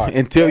robot.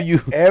 Until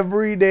you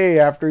every day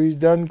after he's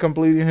done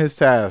completing his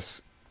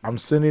tasks, I'm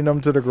sending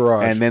them to the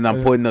garage. And then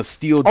I'm putting a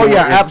steel door. Oh,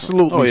 yeah,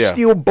 absolutely. Oh, yeah.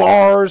 Steel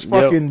bars,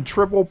 fucking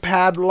triple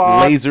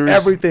padlock. Lasers.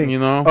 Everything. You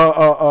know?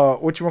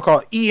 What you want to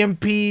call it?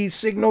 EMP,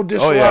 signal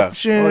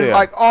disruption.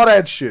 Like all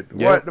that shit.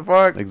 Yep. What the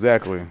fuck?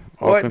 Exactly.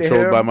 All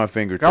controlled by my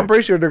fingertips. I'm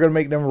pretty sure they're going to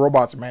make them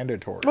robots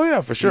mandatory. Oh,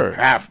 yeah, for sure. You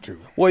have to.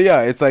 Well,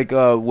 yeah, it's like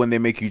when they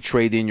make you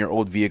trade in your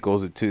old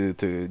vehicles to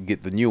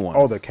get the new ones.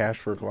 Oh, the cash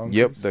for clunkers?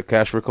 Yep, the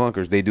cash for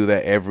clunkers. They do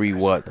that every,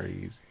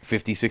 crazy.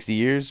 50, 60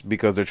 years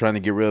because they're trying to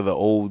get rid of the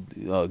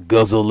old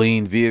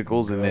gasoline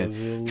vehicles and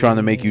then trying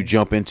to make you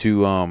jump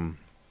into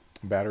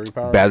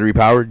battery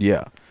powered.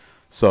 Yeah.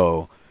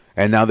 So,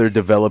 and now they're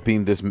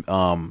developing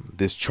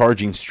this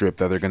charging strip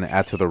that they're going to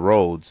add to the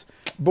roads.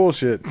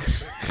 Bullshit.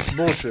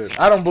 Bullshit.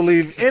 I don't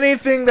believe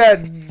anything that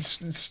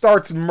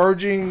starts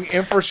merging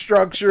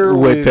infrastructure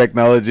with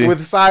technology, with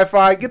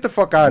sci-fi. Get the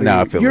fuck out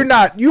of here. You're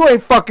you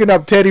ain't fucking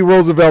up Teddy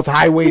Roosevelt's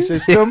highway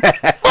system.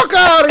 Fuck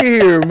out of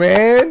here,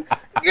 man.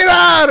 Get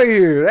out of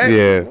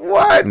here.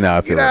 What? No,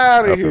 I feel Get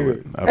out of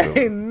here.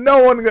 Ain't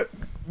no one.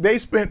 They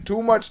spent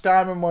too much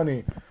time and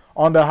money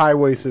on the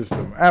highway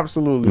system.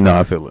 Absolutely. No,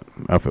 not. I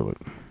feel it.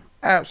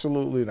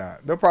 Absolutely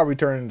not. They'll probably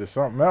turn into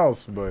something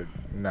else, but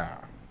nah.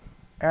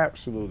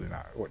 Absolutely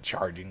not. What,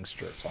 charging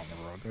strips on the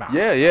road? Nah.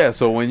 Yeah.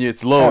 So when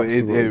it's low,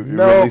 it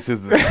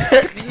releases the.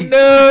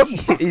 No.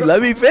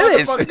 Let me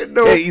finish.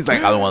 No. Yeah, he's like,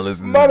 I don't want to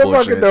listen to this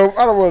bullshit. No.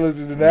 I don't want to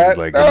listen to that.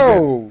 Like,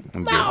 no.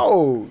 I'm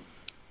no.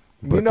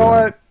 But, you know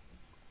what?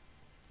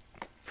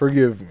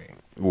 Forgive me.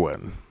 What?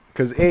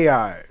 Because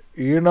AI,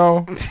 you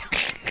know.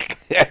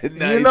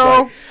 You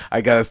know, like,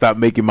 I gotta stop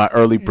making my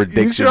early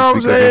predictions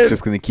because it's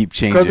just gonna keep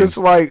changing. Because it's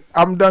like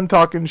I'm done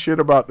talking shit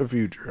about the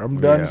future. I'm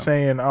done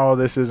saying, "Oh,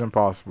 this isn't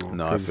possible."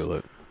 No, I feel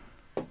it.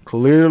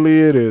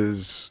 Clearly, it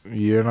is.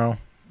 You know,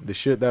 the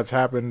shit that's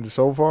happened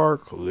so far.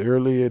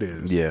 Clearly, it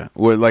is. Yeah.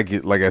 Well, like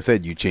I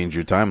said, you change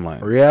your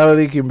timeline.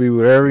 Reality can be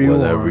whatever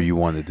you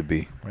want it to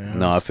be. Man,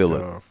 no, I feel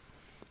tough.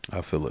 it.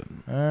 I feel it.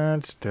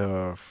 That's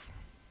tough.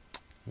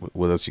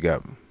 What else you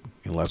got?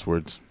 Your last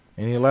words?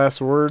 Any last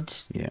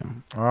words? Yeah.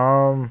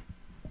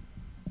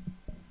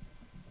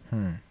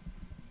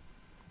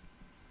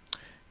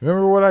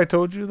 Remember what I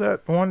told you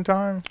that one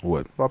time?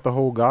 What? About the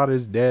whole God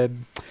is dead?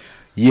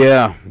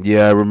 Yeah,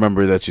 I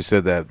remember that you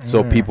said that.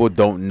 So people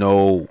don't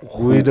know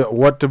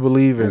what to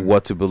believe in.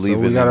 What to believe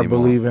in. We gotta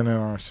believe in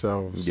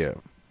ourselves. Yeah.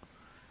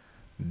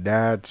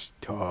 That's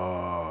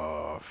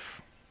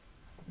tough.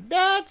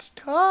 That's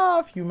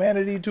tough.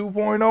 Humanity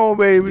 2.0,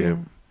 baby. Yeah.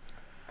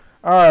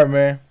 All right,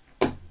 man.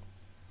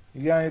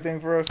 You got anything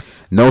for us?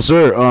 No,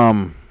 sir.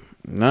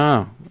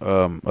 Nah.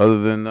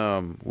 Other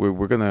than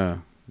we're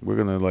gonna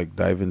like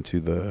dive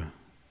into the.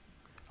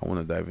 I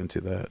want to dive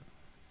into that.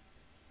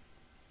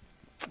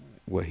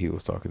 What he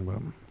was talking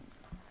about.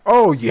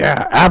 Oh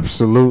yeah,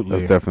 absolutely.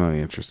 That's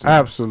definitely interesting.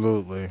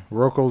 Absolutely.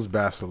 Rocco's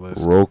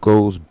Basilisk.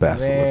 Rocco's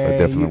Basilisk. I Man,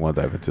 definitely you- want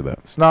to dive into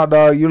that. Snot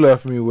Dog, you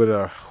left me with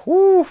a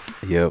whew.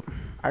 Yep.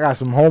 I got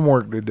some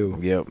homework to do.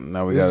 Yep.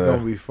 Now we This is gotta.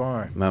 gonna be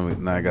fun. Now I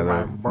My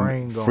gotta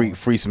brain going.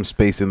 free some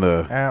space in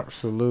the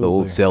Absolutely.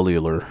 old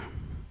cellular.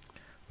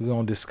 We're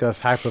gonna discuss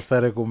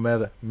hypothetical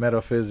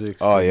metaphysics.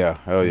 Oh yeah.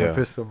 Hell and yeah.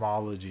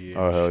 epistemology. And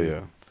Oh hell shit.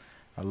 yeah.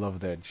 I love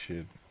that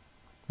shit.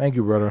 Thank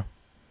you, brother.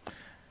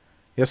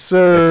 Yes,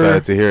 sir.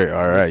 Excited to hear it.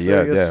 All right. Yes,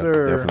 sir. Yeah. Yes, Yeah.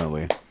 sir.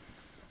 Definitely.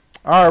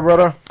 All right,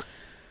 brother.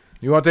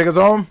 You want to take us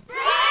home?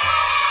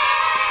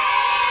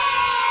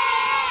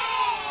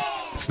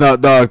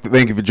 Snot Dog,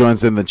 thank you for joining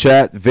us in the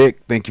chat. Vic,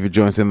 thank you for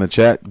joining us in the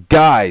chat.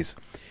 Guys,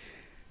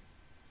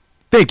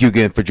 thank you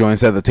again for joining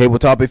us at the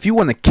tabletop. If you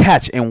want to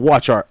catch and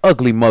watch our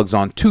ugly mugs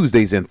on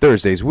Tuesdays and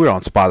Thursdays, we're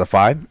on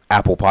Spotify,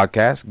 Apple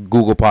Podcasts,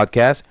 Google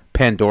Podcasts,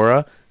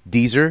 Pandora,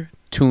 Deezer,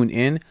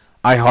 TuneIn,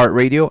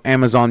 iHeartRadio,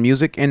 Amazon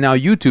Music, and now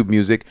YouTube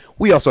Music.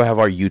 We also have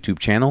our YouTube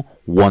channel,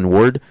 One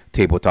Word,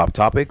 Tabletop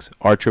Topics,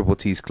 our Triple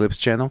T's Clips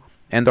channel,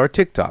 and our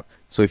TikTok.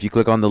 So if you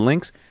click on the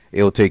links,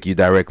 it'll take you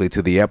directly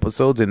to the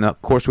episodes. And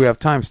of course, we have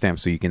timestamps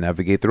so you can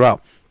navigate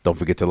throughout. Don't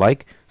forget to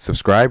like,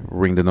 subscribe,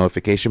 ring the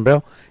notification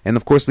bell, and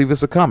of course, leave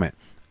us a comment.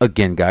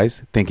 Again,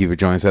 guys, thank you for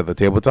joining us at the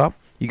tabletop.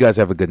 You guys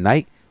have a good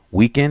night,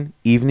 weekend,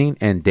 evening,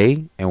 and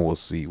day, and we'll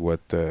see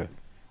what's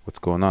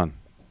going on.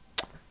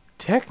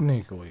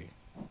 Technically,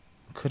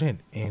 couldn't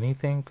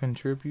anything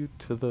contribute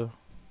to the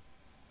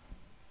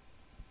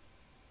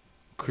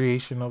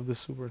creation of the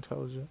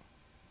superintelligent?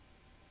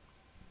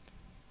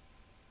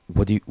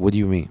 What do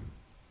you mean?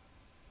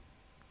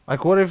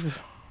 Like, what if?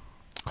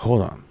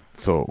 Hold on.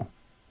 So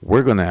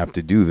we're gonna have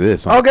to do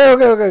this. Okay,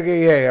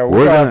 yeah.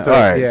 We're gonna. All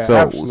right. Yeah, So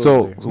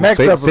absolutely. Next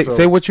say, episode.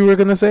 say what you were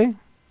gonna say.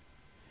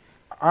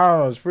 I don't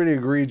know. It's pretty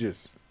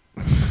egregious.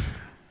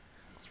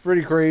 It's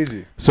pretty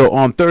crazy. So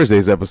on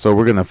Thursday's episode,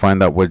 we're gonna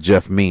find out what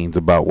Jeph means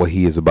about what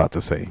he is about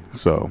to say.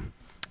 So,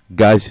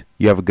 guys,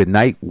 you have a good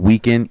night,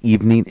 weekend,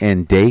 evening,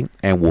 and day,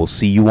 and we'll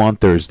see you on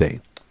Thursday.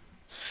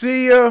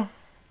 See ya.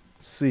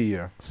 See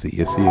ya. See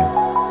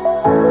ya.